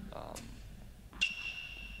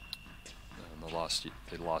in the last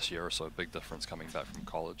year or so. Big difference coming back from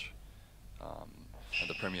college. And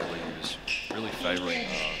the Premier League he was really favouring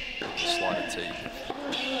the slider tee.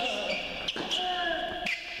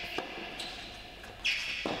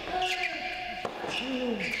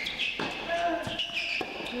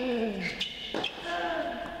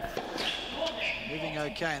 Moving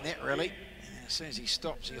okay in that really. And as soon as he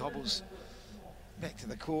stops, he hobbles back to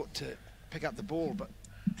the court to pick up the ball. But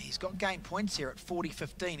he's got game points here at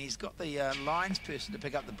 40-15. He's got the lines person to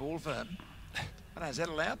pick up the ball for him. I don't know, is that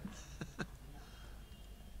allowed?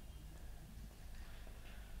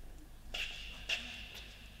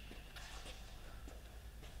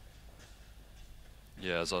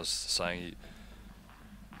 Yeah, as I was saying, he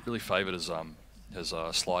really favoured his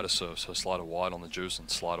slider serve, so slider wide on the juice and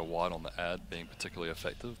slider wide on the ad being particularly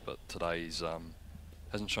effective. But today he's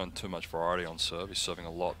hasn't shown too much variety on serve. He's serving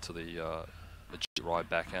a lot to the Ajeet right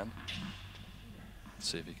backhand. Let's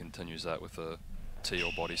see if he continues that with a tee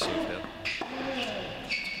or body serve here.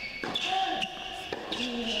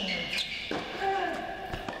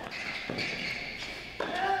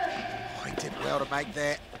 Oh, he did well to make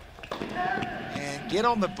that. And get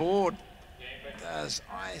on the board does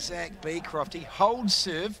Isaac Becroft. He holds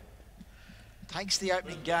serve, takes the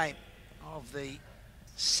opening game of the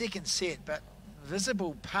second set, but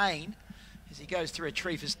visible pain as he goes to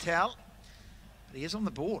retrieve his towel. But he is on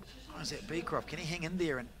the board. Isaac Becroft, can he hang in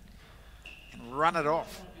there and run it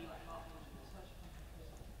off?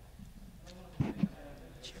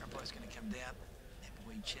 Cherubo's going to come down, have a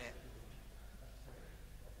wee chat.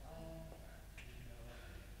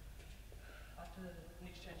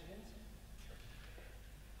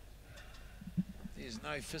 There's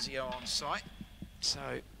no physio on site, so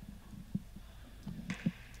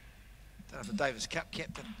the Davis Cup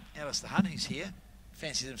captain Alistair Hunt, who's here,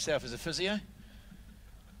 fancies himself as a physio.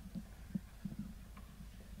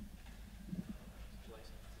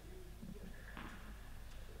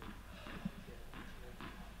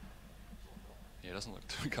 He doesn't look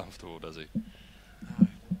too comfortable, does he? No,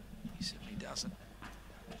 he certainly doesn't.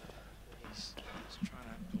 He's trying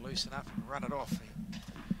to loosen up and run it off. He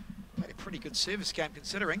played a pretty good service game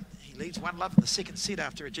considering. He leads 1-love in the second set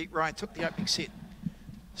after Ajeet Rai took the opening set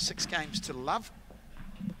 6 games to love.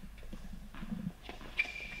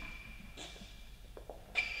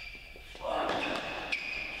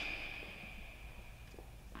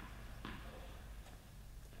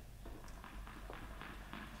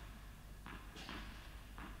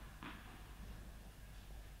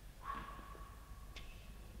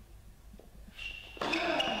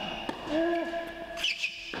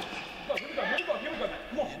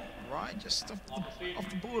 Just off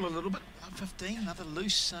the ball a little bit. 15, another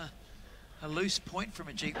loose, a loose point from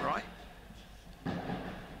Ajeet Rai.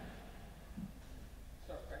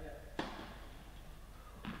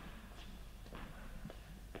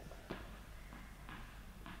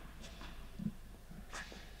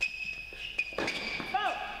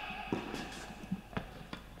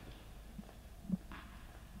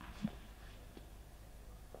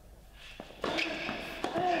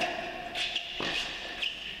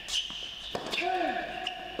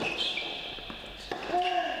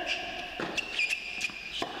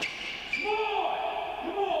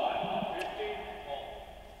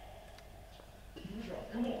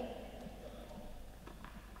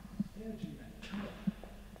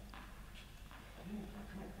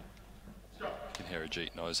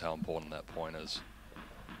 Ajeet knows how important that point is.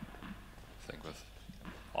 I think with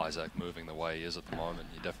Isaac moving the way he is at the moment,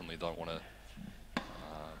 you definitely don't want to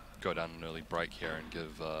go down an early break here and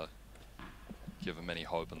give him any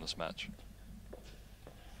hope in this match.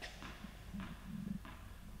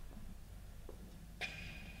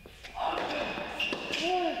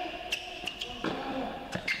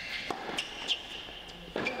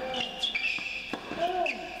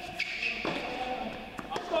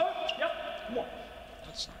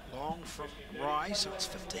 So it's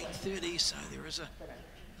 15:30, so there is a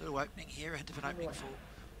little opening here, a hint of an opening for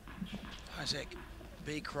Isaac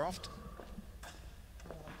Becroft.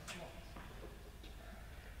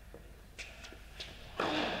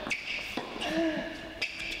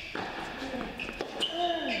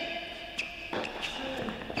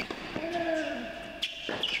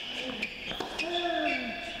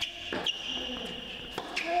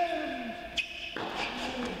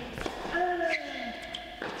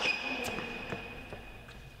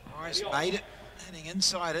 Made it, hitting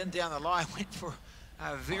inside in down the line, went for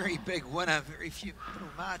a very big winner, very few little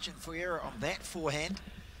margin for error on that forehand.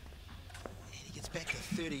 back to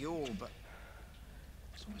 30 all, but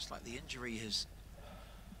it's almost like the injury has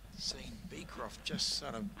seen Becroft just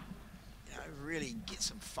sort of, you know, really get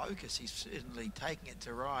some focus. He's certainly taking it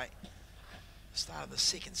to right. Start of the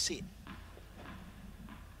second set.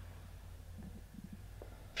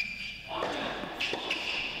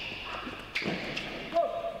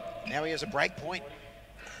 Now he has a break point.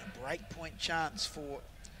 A break point chance for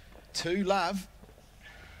 2-love.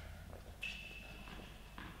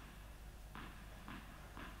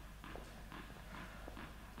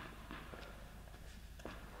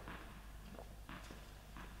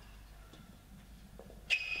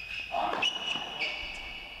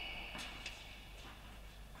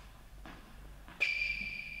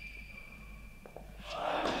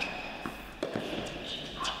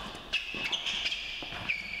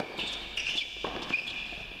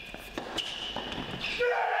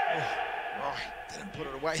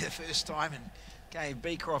 The first time and gave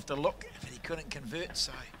Becroft a look, but he couldn't convert,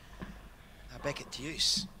 so they're back at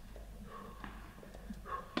use.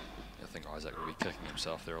 I think Isaac will be kicking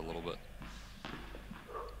himself there a little bit.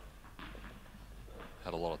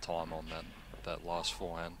 Had a lot of time on that last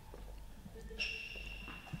forehand.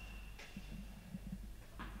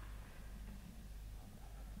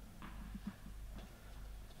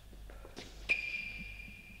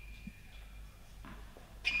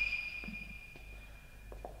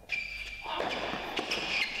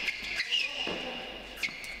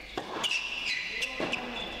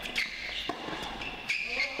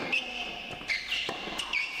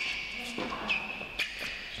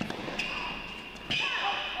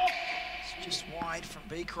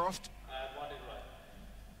 Becroft.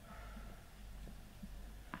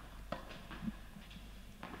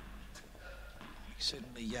 He's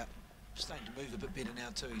certainly starting to move a bit better now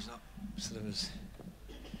too. He's not sort of as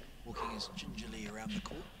walking as gingerly around the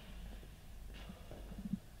court.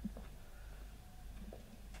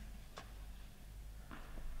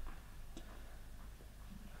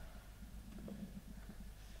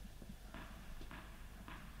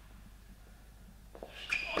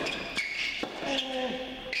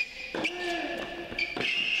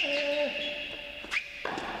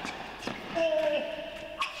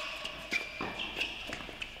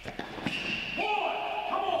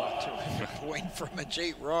 From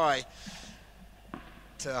Ajeet Rai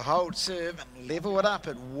to hold serve and level it up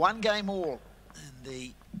at 1 game all in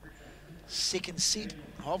the second set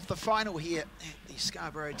of the final here at the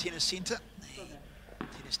Scarbro Tennis Centre, the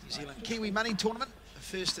Tennis New Zealand Kiwi Money Tournament, the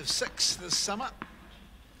first of 6 this summer.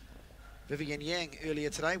 Vivian Yang earlier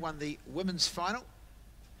today won the women's final.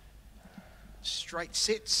 Straight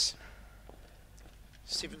sets,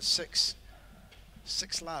 7-6,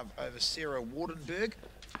 6-love over Sarah Wardenberg.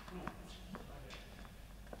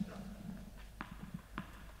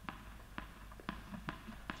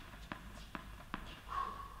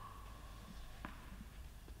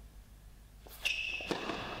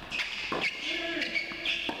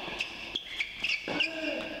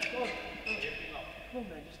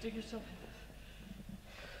 Dig yourself.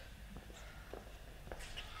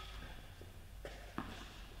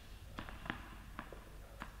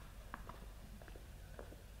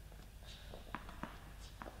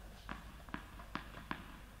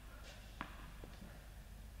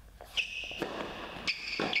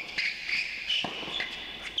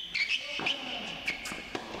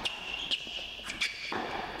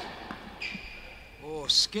 Oh,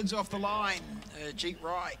 skids off the line, Ajeet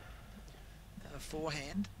Rai.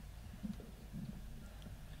 Forehand.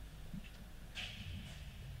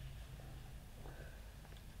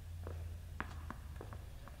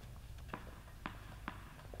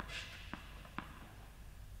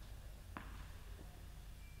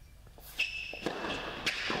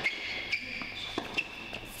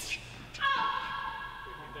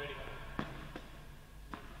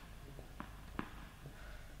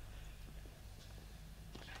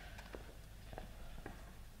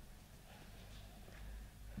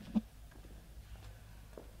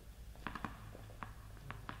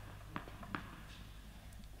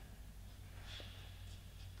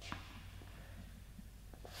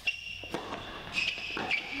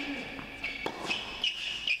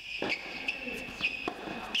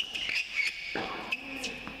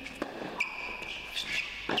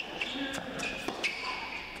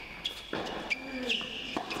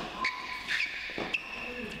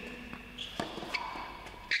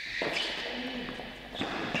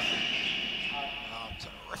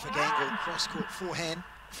 Cross-court forehand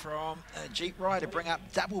from Ajeet Rai to bring up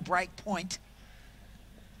double break point.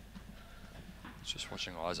 Just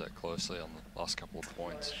watching Isaac closely on the last couple of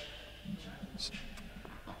points.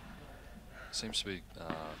 Seems to be,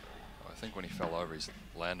 I think when he fell over, he's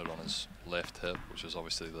landed on his left hip, which is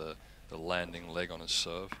obviously the landing leg on his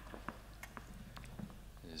serve.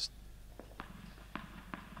 He's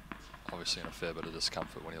obviously in a fair bit of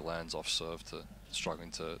discomfort when he lands off serve,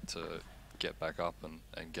 struggling to get back up and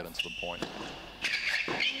get into the point.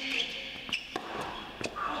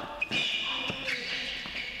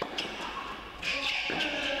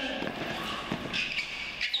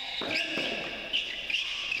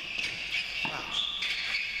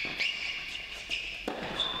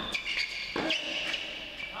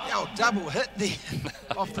 Double hit the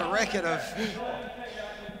off the racket of.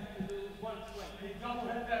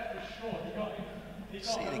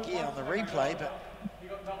 See it again on the replay, but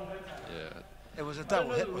yeah, it was a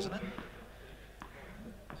double hit, wasn't it?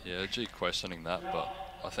 Yeah, Ajeet questioning that, but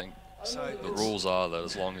I think so the rules are that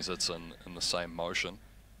as long as it's in the same motion.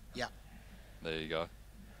 Yeah. There you go.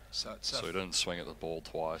 So he didn't swing at the ball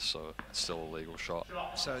twice, so it's still a legal shot.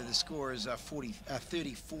 So the score is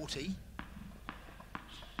 30-40.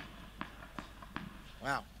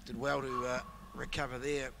 Wow, did well to recover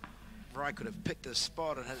there. Rai could have picked his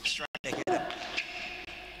spot and hit it straight back at him.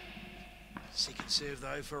 Second serve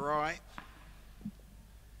though for Rai.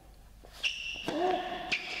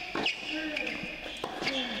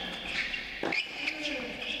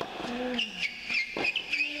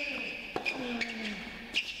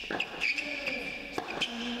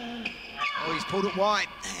 Oh, he's pulled it wide,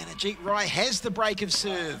 and Ajeet Rai has the break of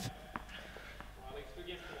serve.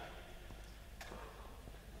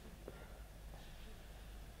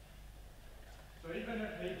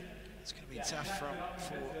 It's going to be tough for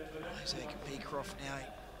Becroft now, he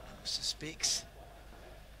suspects.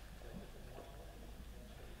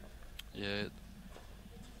 Yeah,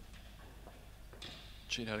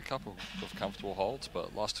 Ajeet had a couple of comfortable holds,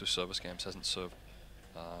 but last two service games hasn't served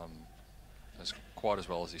as quite as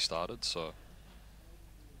well as he started, so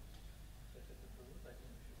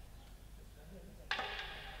I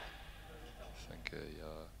think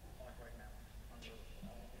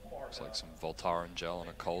looks like some Voltaren gel and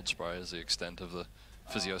a cold spray is the extent of the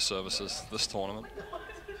physio services this tournament.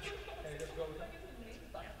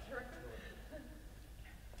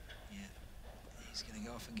 Yeah, he's going to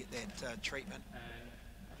go off and get that treatment.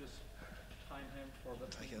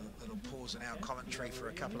 Take a little pause in our commentary for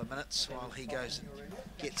a couple of minutes while he goes and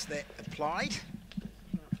gets that applied.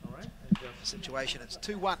 The situation, it's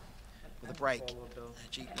 2-1 with a break.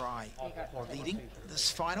 Ajeet Rai leading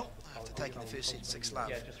this final after taking the first set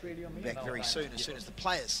 6-love. Back very soon as the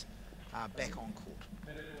players are back on court.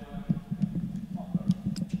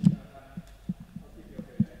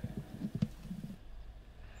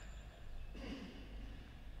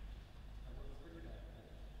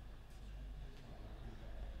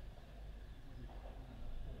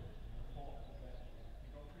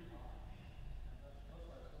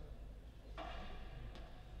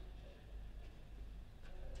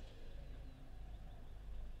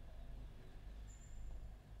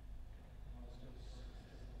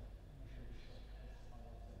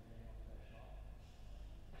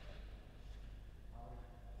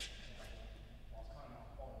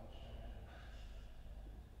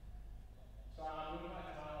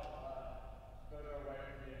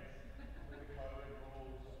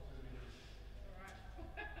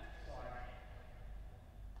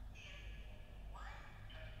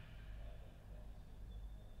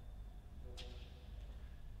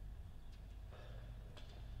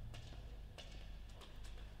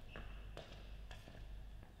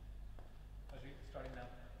 Starting now.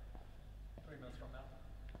 3 minutes from now.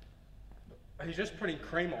 He's just putting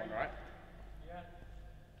cream on, right? Yeah.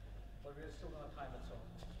 But we're still going to time it so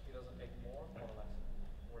he doesn't take more or less.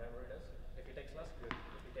 Whatever it is. If he takes less, good.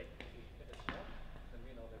 If it's more, then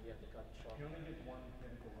we know that we have to cut it short. You only get one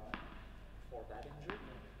clinical, right? For that injury?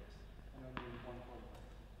 Yes. And only one for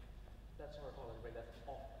that's our call, right? That's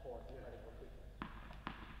off for theoretical treatment.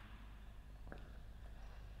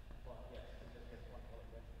 Well, yes, we just get one for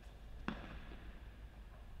it.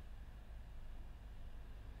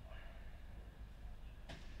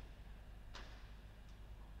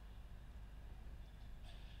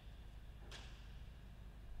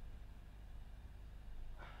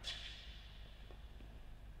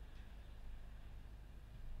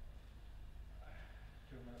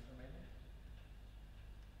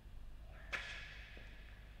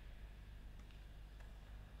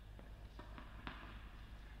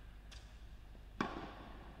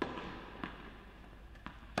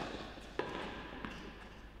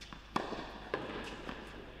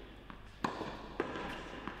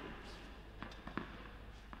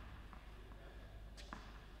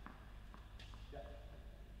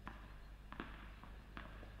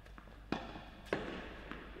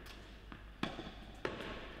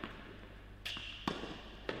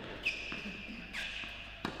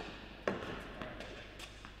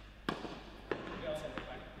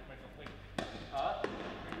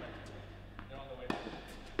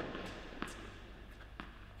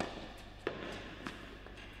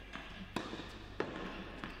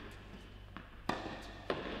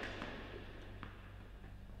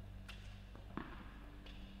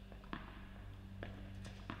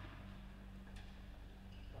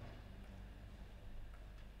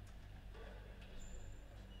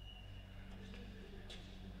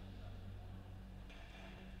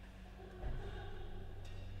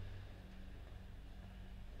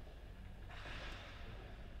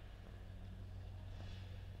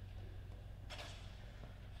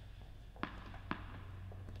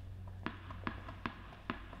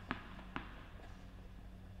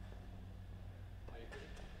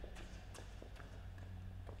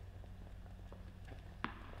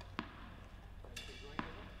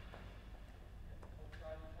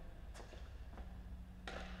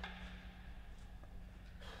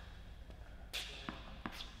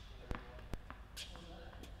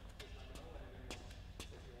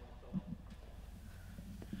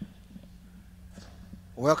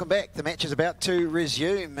 Welcome back. The match is about to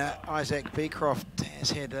resume. Isaac Becroft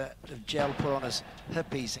has had a bit of gel put on his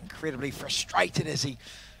hip. He's incredibly frustrated as he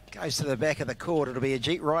goes to the back of the court. It'll be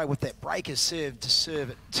Ajeet Rai with that breaker serve to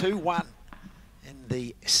serve at 2-1 in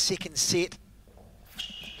the second set.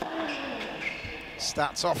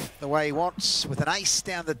 Starts off the way he wants with an ace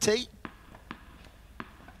down the tee.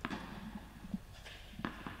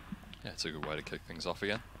 Yeah, it's a good way to kick things off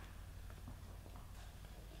again.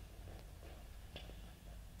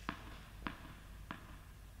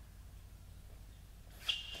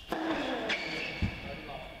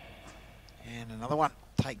 And another one.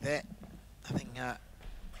 Take that. Nothing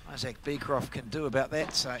Isaac Becroft can do about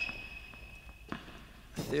that. So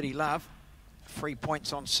 30 love. 3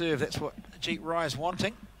 points on serve. That's what Ajeet Rai is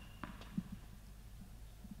wanting.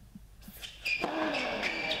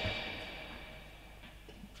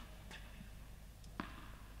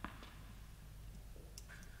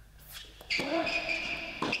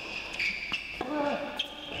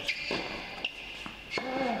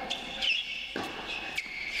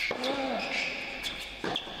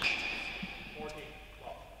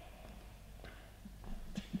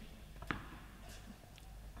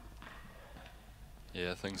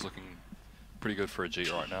 Yeah, things looking pretty good for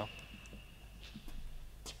Ajeet right now.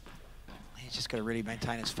 He's just got to really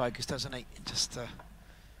maintain his focus, doesn't he? Just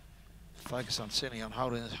focus on certainly on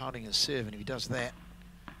holding his serve, and if he does that,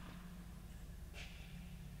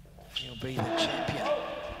 he'll be the champion.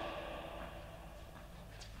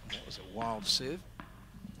 That was a wild serve.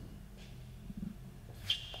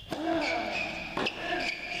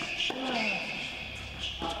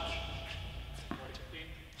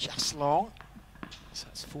 Just long. So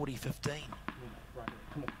it's 40-15.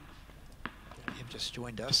 You've just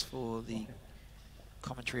joined us for the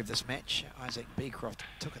commentary of this match. Isaac Becroft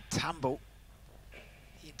took a tumble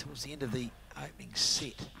towards the end of the opening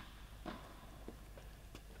set.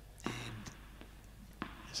 And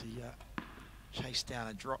as he chased down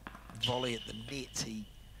a drop volley at the net, he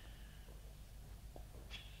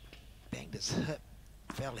banged his hip,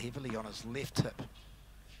 fell heavily on his left hip,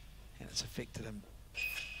 and it's affected him.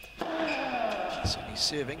 So he's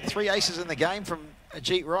serving. 3 aces in the game from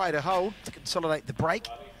Ajeet Rai to hold to consolidate the break.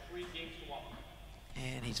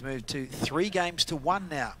 And he's moved to 3 games to 1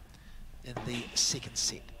 now in the second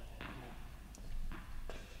set.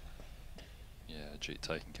 Yeah, Ajeet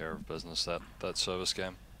taking care of business that service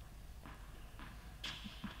game.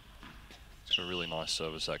 He's got a really nice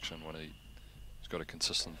service action when he's got a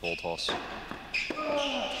consistent ball toss.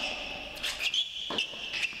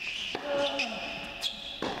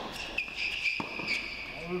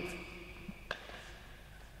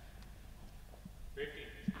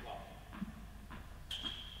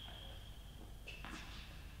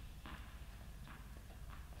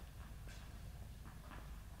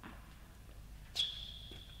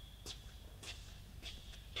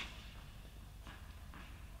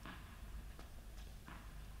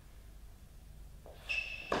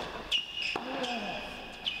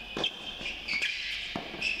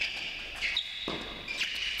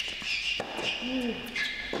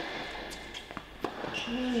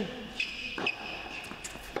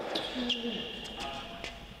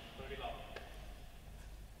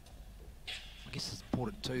 I guess it's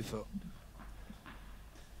important too for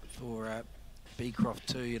Becroft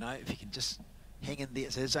too, you know, if he can just hang in there.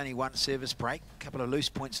 So there's only 1 service break, a couple of loose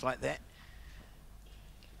points like that.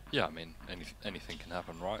 Yeah, I mean, anything can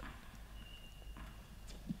happen, right?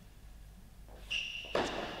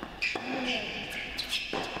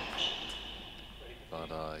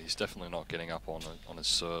 But he's definitely not getting up on his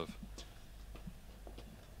serve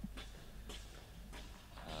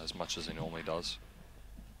as much as he normally does.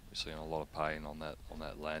 We're seeing a lot of pain on that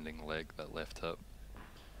landing leg, that left hip.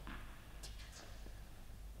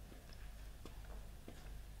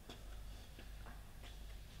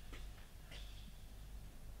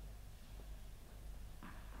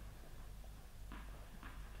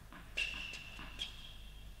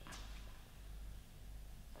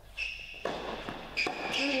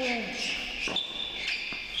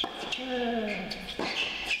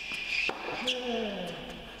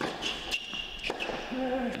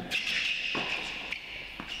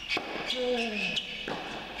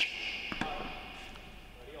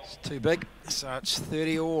 It's too big, so it's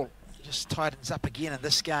 30 all. Just tightens up again in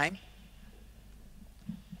this game.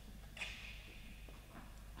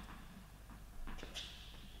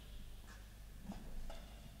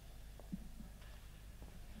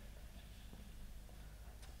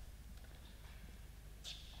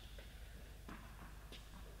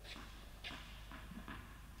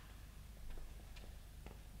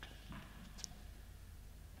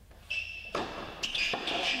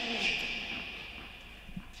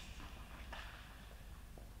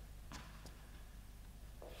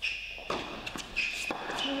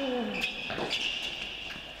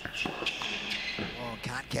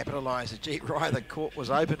 capitalise. Ajeet Rai, the court was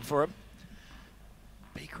open for him.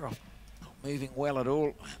 Becroft not moving well at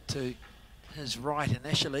all to his right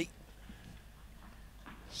initially.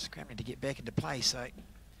 Scrambling to get back into play, so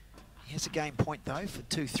he has a game point though for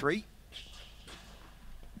 2-3.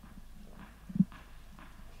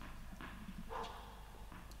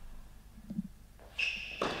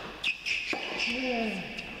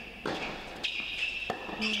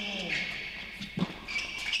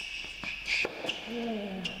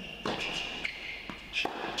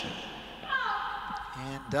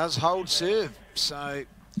 And does hold serve, so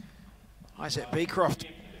Isaac Becroft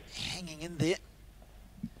hanging in there.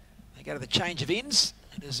 They go to the change of ends.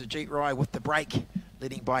 It is Ajeet Rai with the break,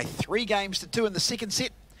 leading by 3 games to 2 in the second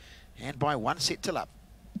set and by 1 set to love.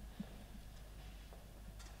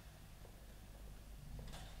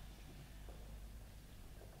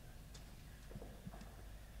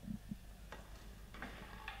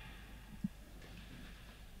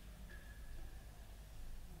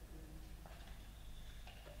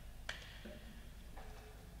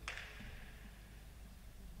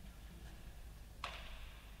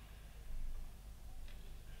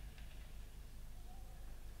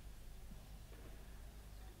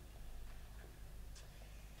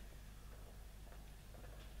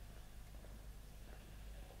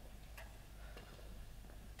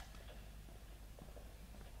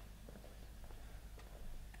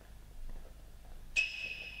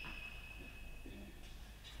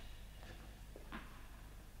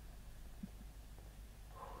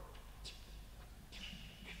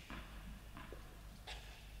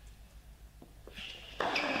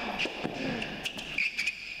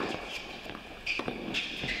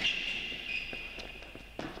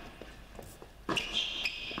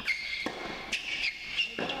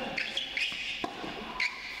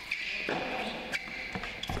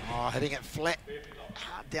 Hitting it flat,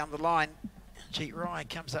 hard down the line. Ajeet Rai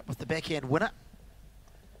comes up with the backhand winner.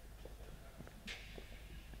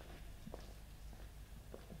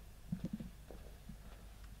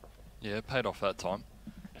 Yeah, it paid off that time.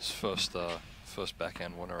 His first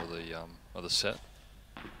backhand winner of the set,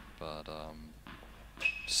 but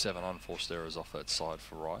 7 unforced errors off that side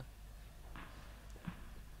for Rai.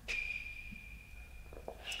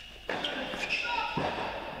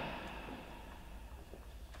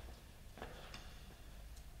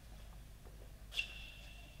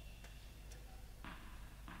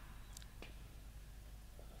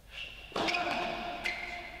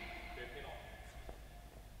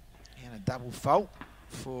 Double fault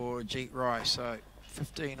for Ajeet Rai, so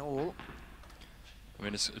 15 all. I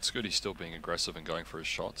mean, it's good he's still being aggressive and going for his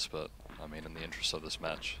shots, but I mean, in the interest of this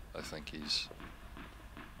match, I think he's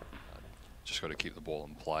just got to keep the ball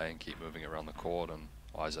in play and keep moving around the court. And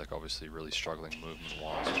Isaac obviously really struggling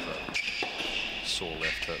movement-wise with that sore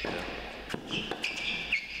left hip there.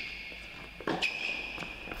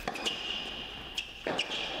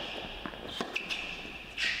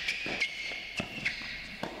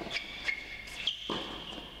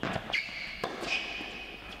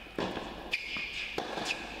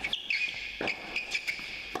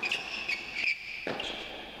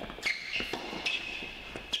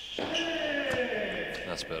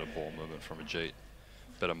 That's better ball movement from Ajeet.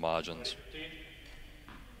 Better margins.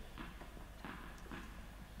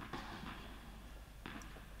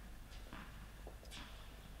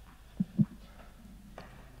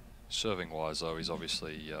 Serving wise though, he's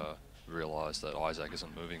obviously realised that Isaac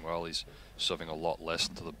isn't moving well. He's serving a lot less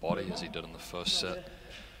into the body as he did in the first set,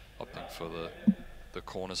 opting for the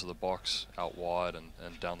corners of the box, out wide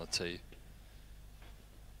and down the tee.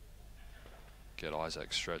 Get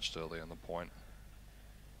Isaac stretched early on the point.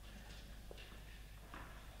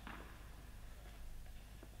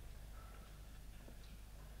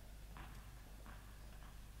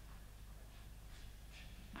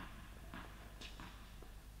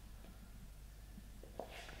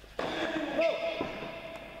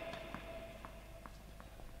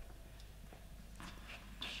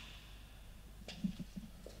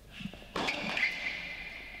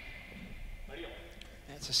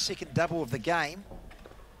 It's a second double of the game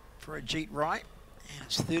for Ajeet Rai, and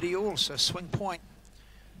it's 30 all, so swing point.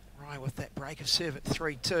 Rai with that break of serve at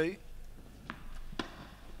 3-2.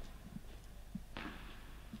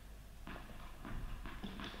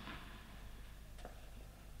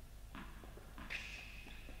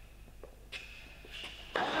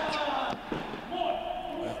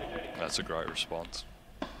 That's a great response.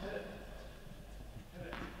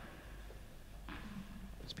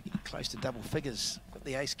 It's beginning close to double figures. Got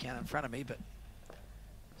the ace count in front of me, but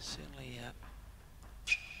certainly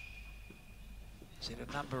he's had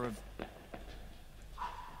a number of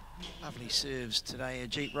lovely serves today.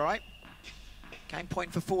 Ajeet Rai Game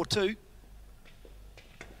point for 4-2.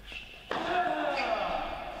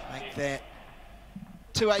 Make that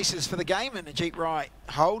 2 aces for the game, and Ajeet Rai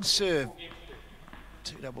holds serve.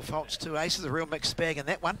 2 double faults, 2 aces, a real mixed bag in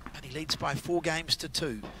that one, and he leads by 4 games to 2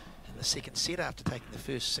 in the second set after taking the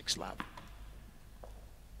first 6 love.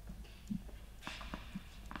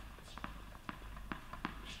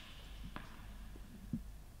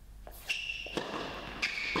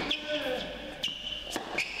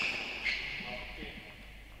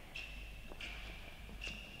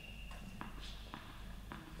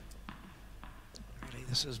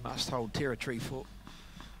 This is must-hold territory for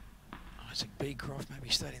Becroft, maybe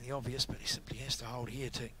stating the obvious, but he simply has to hold here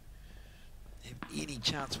to have any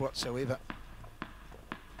chance whatsoever.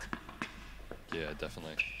 Yeah,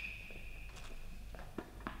 definitely.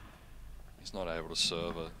 He's not able to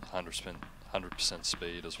serve at 100%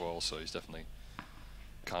 speed as well, so he's definitely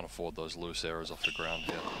can't afford those loose errors off the ground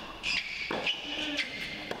here.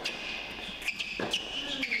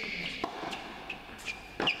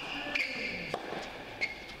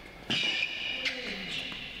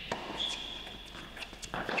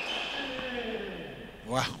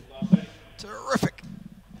 Wow, terrific.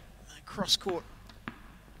 Cross court,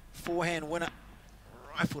 forehand winner,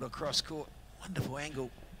 rifled across court. Wonderful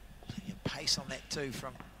angle, plenty of pace on that too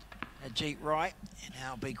from Ajeet Rai. And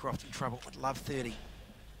now Becroft in trouble with love 30.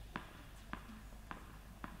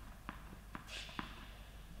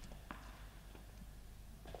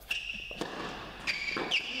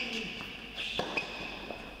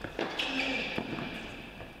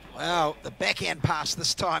 Wow, the backhand pass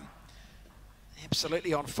this time.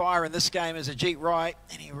 Absolutely on fire in this game is Ajeet Rai,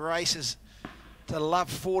 and he races to love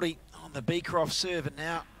 40 on the Becroft serve, and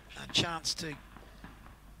now a chance to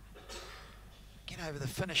get over the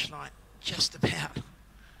finish line just about.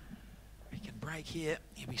 He can break here,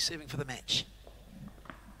 he'll be serving for the match.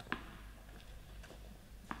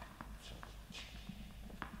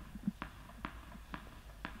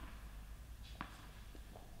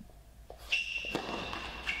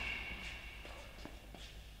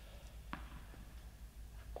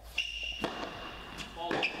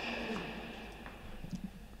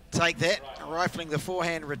 Take that, rifling the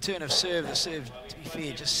forehand return of serve. The serve, to be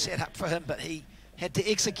fair, just set up for him, but he had to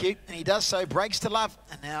execute, and he does so, breaks to love.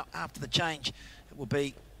 And now, after the change, it will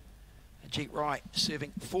be Ajeet Rai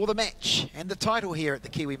serving for the match and the title here at the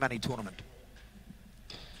Kiwi Money Tournament.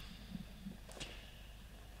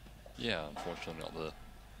 Yeah, unfortunately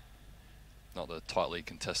not the tightly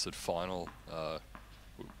contested final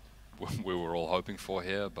we were all hoping for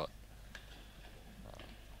here, but a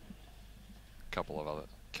couple of other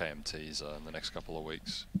KMTs in the next couple of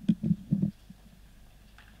weeks.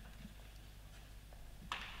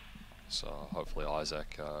 So hopefully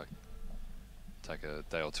Isaac take a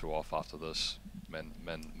day or 2 off after this, mend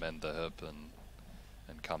the hip and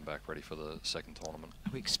come back ready for the second tournament.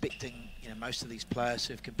 Are we expecting, most of these players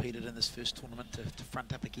who have competed in this first tournament to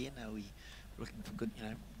front up again? Are we looking for good,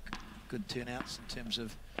 good turnouts in terms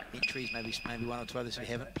of entries? Maybe 1 or 2 others who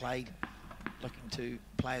haven't played, looking to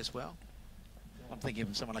play as well. I'm thinking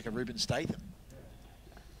of someone like a Ruben Statham.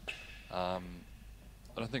 I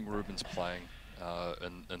don't think Ruben's playing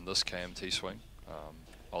in this KMT swing.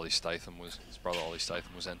 His brother Ollie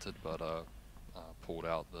Statham was entered, but pulled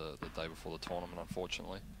out the day before the tournament,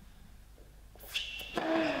 unfortunately.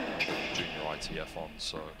 Junior ITF on,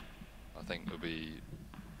 so I think there'll be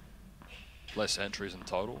less entries in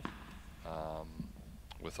total,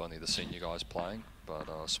 with only the senior guys playing, but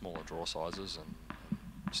smaller draw sizes and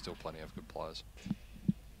still plenty of good players.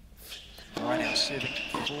 Right now serving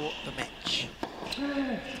for the match.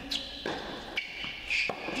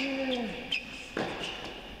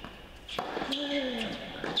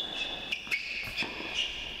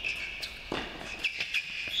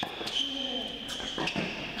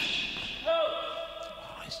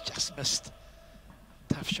 Oh, he's just missed.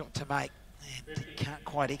 Tough shot to make. And can't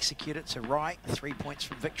quite execute it. So Rai, 3 points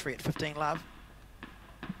from victory at 15 love.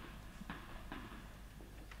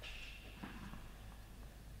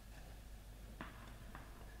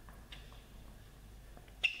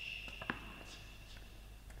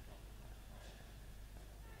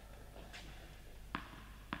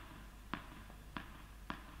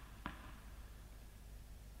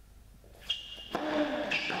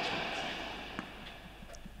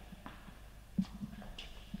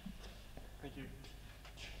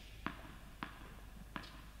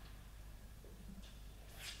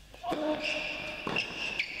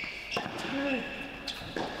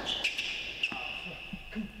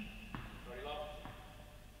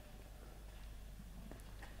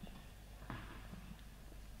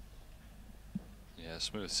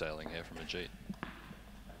 Smooth sailing here from Ajeet.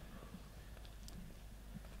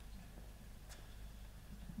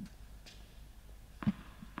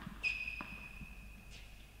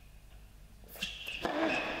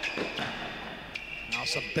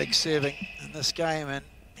 Some big serving in this game, and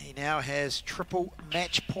he now has triple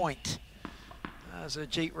match point. There's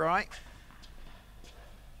Ajeet Rai.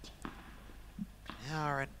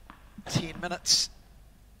 Hour and 10 minutes.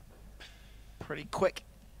 Pretty quick.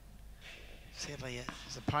 Sadly,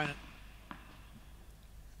 his opponent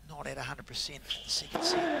not at 100% for the second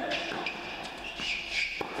set.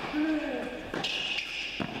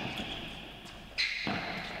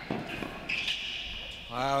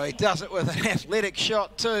 Wow, he does it with an athletic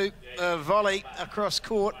shot too. A volley across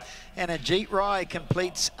court, and Ajeet Rai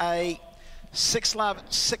completes a 6-love,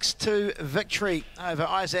 6-2 victory over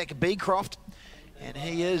Isaac Becroft, and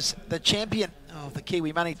he is the champion of the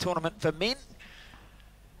Kiwi Money Tournament for men.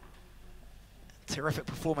 Terrific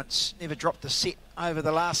performance, never dropped a set over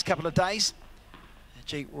the last couple of days.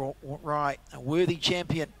 Ajeet Rai, a worthy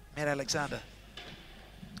champion. Matt Alexander.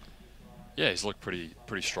 Yeah, he's looked pretty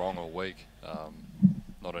strong all week.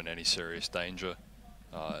 Not in any serious danger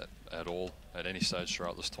at all at any stage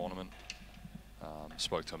throughout this tournament.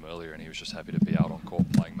 Spoke to him earlier, and he was just happy to be out on court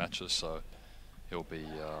playing matches. So he'll be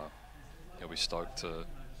stoked to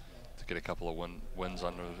get a couple of wins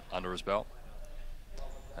under his belt,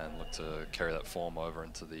 and look to carry that form over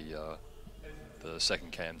into the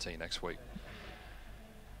second KMT next week.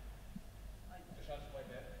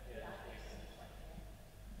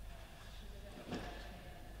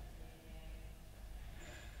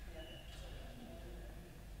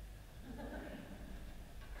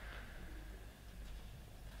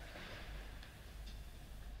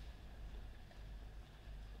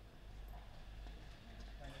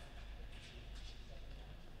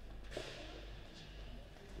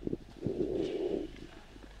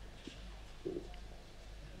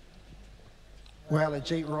 Well,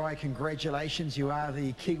 Ajeet Rai, congratulations. You are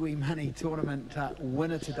the Kiwi Money Tournament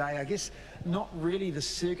winner today. I guess not really the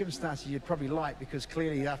circumstances you'd probably like, because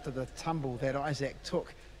clearly after the tumble that Isaac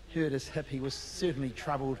took, hurt his hip, he was certainly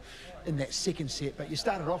troubled in that second set. But you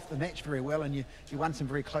started off the match very well, and you won some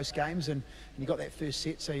very close games, and you got that first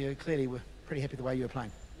set, so you clearly were pretty happy the way you were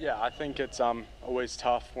playing. Yeah, I think it's always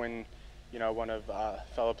tough when, you know, one of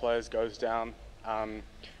fellow players goes down.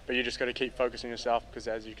 But you just got to keep focusing yourself, because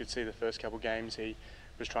as you could see the first couple games, he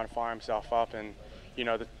was trying to fire himself up, and you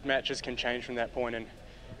know the matches can change from that point. And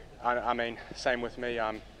I mean, same with me.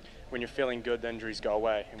 When you're feeling good, the injuries go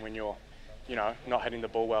away, and when you're, you know, not hitting the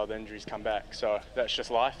ball well, the injuries come back. So that's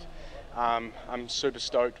just life. I'm super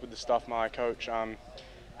stoked with the stuff my coach,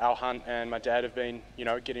 Al Hunt, and my dad have been, you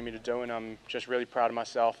know, getting me to do, and I'm just really proud of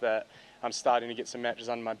myself that I'm starting to get some matches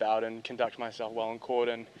under my belt and conduct myself well on court.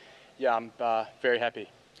 And yeah, I'm very happy.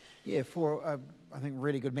 Yeah, for I think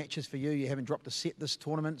really good matches for you. You haven't dropped a set this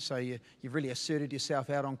tournament, so you've really asserted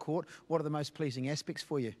yourself out on court. What are the most pleasing aspects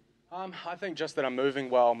for you? I think just that I'm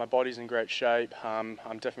moving well, my body's in great shape. I'm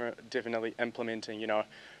definitely implementing, you know,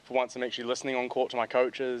 for once I'm actually listening on court to my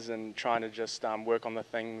coaches and trying to just work on the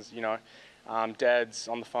things, you know. Dad's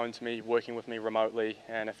on the phone to me, working with me remotely,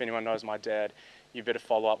 and if anyone knows my dad, you better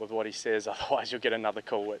follow up with what he says, otherwise you'll get another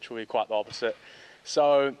call, which will be quite the opposite.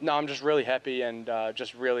 So, no, I'm just really happy and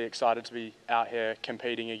just really excited to be out here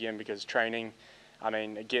competing again, because training, I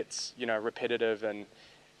mean, it gets, you know, repetitive, and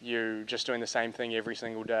you just doing the same thing every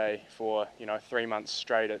single day for, you know, 3 months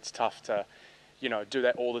straight. It's tough to, you know, do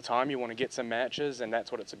that all the time. You want to get some matches, and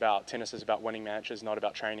that's what it's about. Tennis is about winning matches, not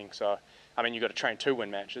about training. So, I mean, you've got to train to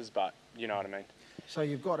win matches, but you know what I mean. So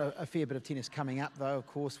you've got a fair bit of tennis coming up, though, of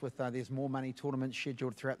course, with there's more money tournaments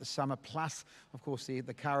scheduled throughout the summer, plus, of course, the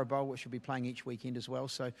Cara Bowl, which you'll be playing each weekend as well.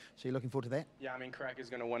 So you're looking forward to that? Yeah, I mean, Cracker's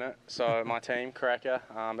going to win it. So my team, Cracker,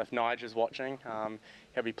 if Nigel's watching,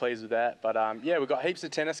 he'll be pleased with that. But yeah, we've got heaps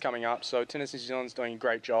of tennis coming up. So Tennis New Zealand's doing a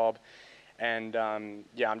great job. And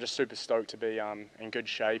yeah, I'm just super stoked to be in good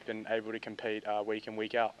shape and able to compete week in,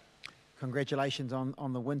 week out. Congratulations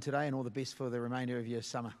on the win today, and all the best for the remainder of your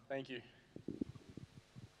summer. Thank you.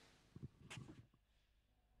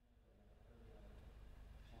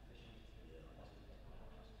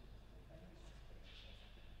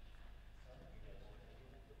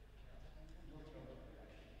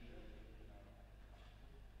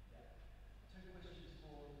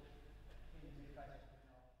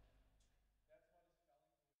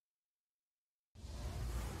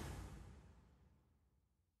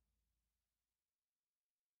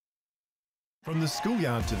 From the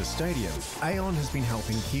schoolyard to the stadium, Aon has been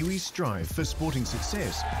helping Kiwis strive for sporting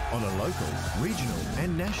success on a local, regional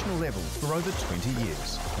and national level for over 20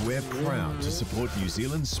 years. We're proud to support New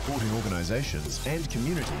Zealand's sporting organisations and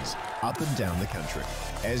communities up and down the country.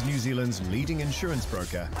 As New Zealand's leading insurance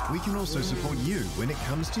broker, we can also support you when it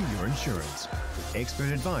comes to your insurance, with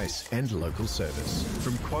expert advice and local service.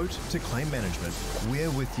 From quote to claim management,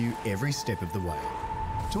 we're with you every step of the way.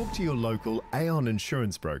 Talk to your local Aon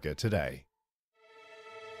insurance broker today.